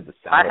 You even did the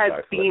sound effects. I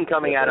had steam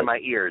coming out of my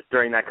ears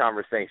during that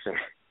conversation.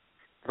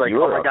 It's like,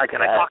 oh, my God,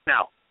 can I talk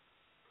now?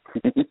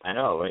 I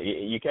know.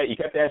 You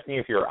kept asking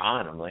if you were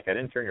on. I'm like, I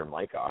didn't turn your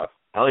mic off.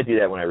 I only do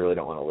that when I really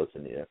don't want to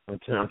listen to you. I'm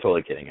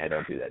totally kidding. I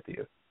don't do that to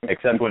you.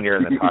 Except when you're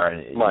in the car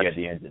and you got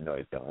the engine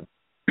noise going.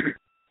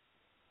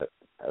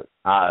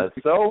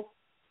 So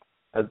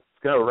it's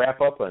going to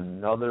wrap up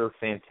another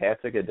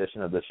fantastic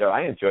edition of the show.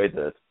 I enjoyed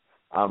this.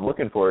 I'm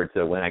looking forward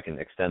to when I can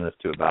extend this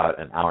to about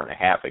an hour and a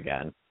half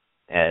again.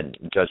 And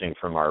judging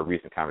from our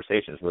recent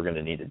conversations, we're going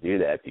to need to do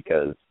that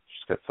because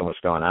there's got so much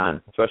going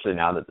on, especially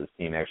now that this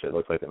team actually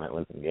looks like they might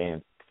win some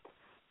games.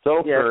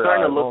 So yeah, it's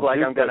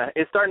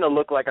starting to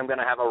look like I'm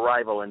gonna have a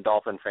rival in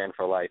Dolphin fan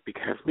for life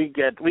because we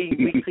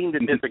seem to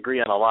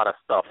disagree on a lot of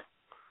stuff.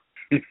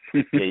 Yeah,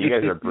 you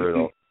guys are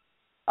brutal.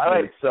 All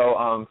right,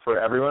 so for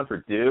everyone,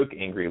 for Duke,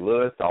 Angry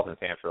Lewis, Dolphin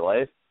fan for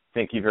life,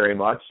 thank you very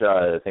much.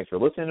 Thanks for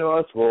listening to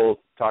us. We'll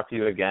talk to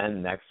you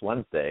again next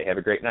Wednesday. Have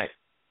a great night.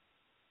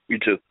 You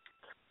too.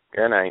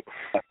 Good night.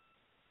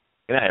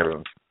 Good night,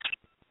 everyone.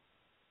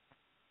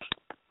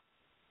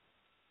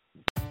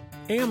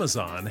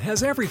 Amazon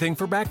has everything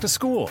for back to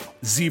school.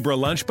 Zebra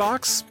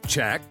lunchbox?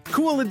 Check.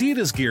 Cool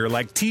Adidas gear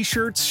like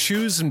t-shirts,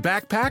 shoes, and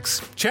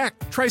backpacks? Check.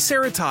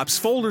 Triceratops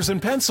folders and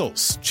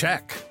pencils?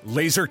 Check.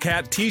 Laser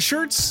Cat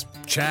t-shirts?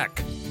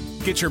 Check.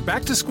 Get your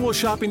back to school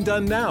shopping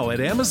done now at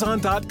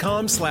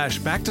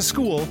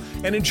amazon.com/back-to-school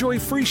and enjoy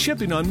free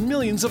shipping on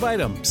millions of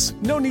items.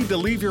 No need to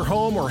leave your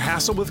home or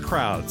hassle with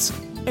crowds.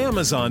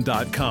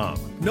 Amazon.com.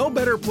 No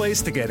better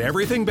place to get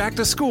everything back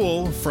to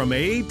school from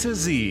A to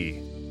Z.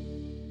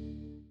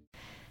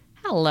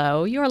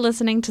 Hello, you're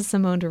listening to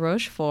Simone de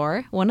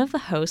Rochefort, one of the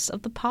hosts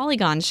of The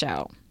Polygon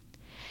Show.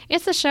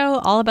 It's a show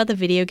all about the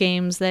video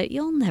games that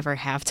you'll never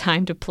have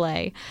time to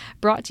play,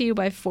 brought to you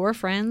by four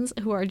friends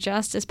who are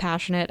just as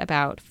passionate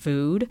about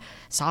food,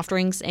 soft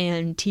drinks,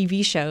 and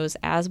TV shows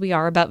as we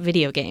are about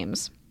video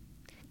games.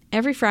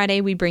 Every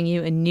Friday, we bring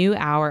you a new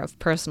hour of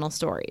personal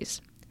stories,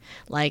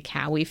 like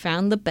how we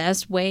found the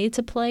best way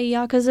to play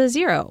Yakuza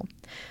 0,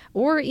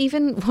 or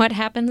even what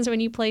happens when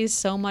you play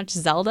so much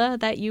Zelda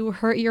that you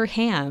hurt your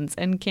hands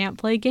and can't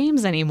play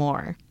games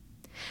anymore.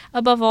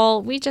 Above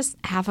all, we just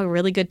have a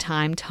really good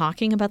time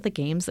talking about the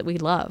games that we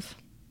love.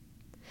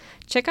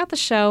 Check out the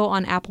show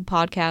on Apple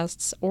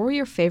Podcasts or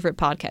your favorite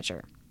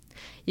podcatcher.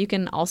 You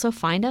can also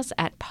find us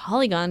at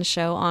Polygon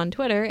Show on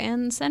Twitter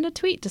and send a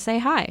tweet to say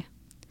hi.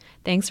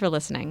 Thanks for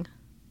listening.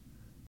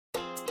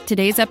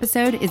 Today's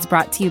episode is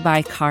brought to you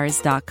by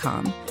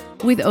Cars.com.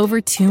 With over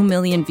 2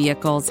 million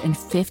vehicles and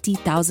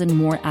 50,000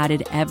 more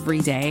added every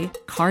day,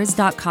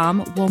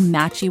 Cars.com will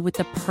match you with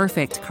the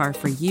perfect car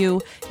for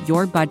you,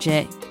 your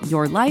budget,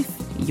 your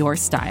life, your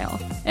style.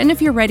 And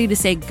if you're ready to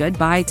say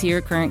goodbye to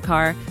your current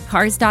car,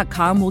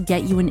 Cars.com will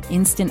get you an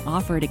instant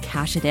offer to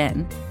cash it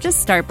in.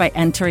 Just start by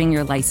entering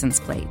your license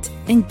plate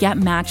and get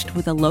matched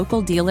with a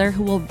local dealer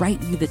who will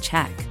write you the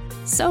check.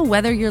 So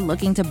whether you're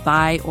looking to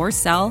buy or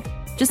sell,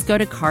 just go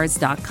to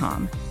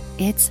Cars.com.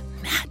 It's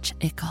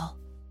magical.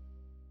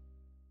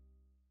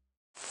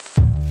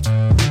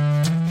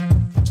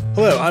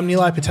 Hello, I'm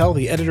Nilay Patel,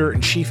 the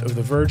editor-in-chief of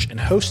The Verge and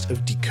host of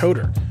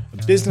Decoder, a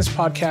business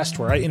podcast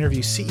where I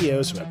interview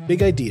CEOs about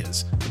big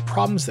ideas, the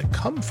problems that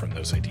come from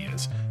those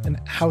ideas, and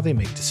how they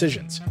make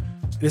decisions.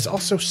 It is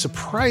also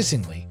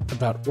surprisingly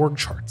about org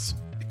charts.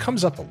 It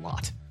comes up a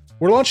lot.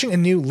 We're launching a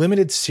new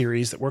limited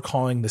series that we're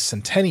calling the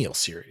Centennial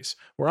Series,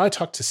 where I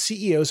talk to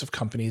CEOs of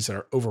companies that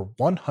are over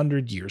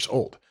 100 years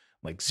old,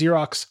 like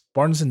Xerox,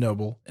 Barnes &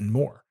 Noble, and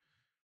more.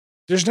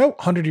 There's no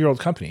 100-year-old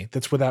company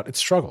that's without its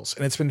struggles,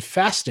 and it's been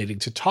fascinating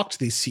to talk to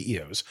these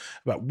CEOs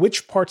about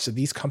which parts of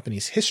these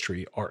companies'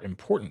 history are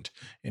important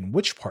and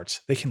which parts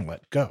they can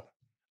let go.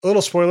 A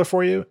little spoiler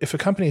for you, if a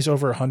company is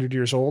over 100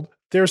 years old,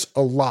 there's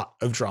a lot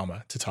of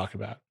drama to talk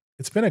about.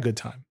 It's been a good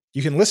time.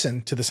 You can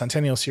listen to the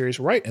Centennial Series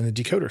right in the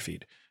Decoder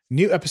feed.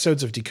 New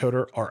episodes of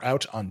Decoder are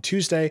out on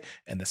Tuesday,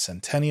 and the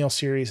Centennial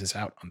Series is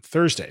out on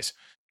Thursdays.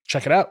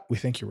 Check it out. We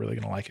think you're really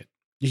going to like it.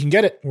 You can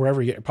get it wherever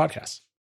you get your podcasts.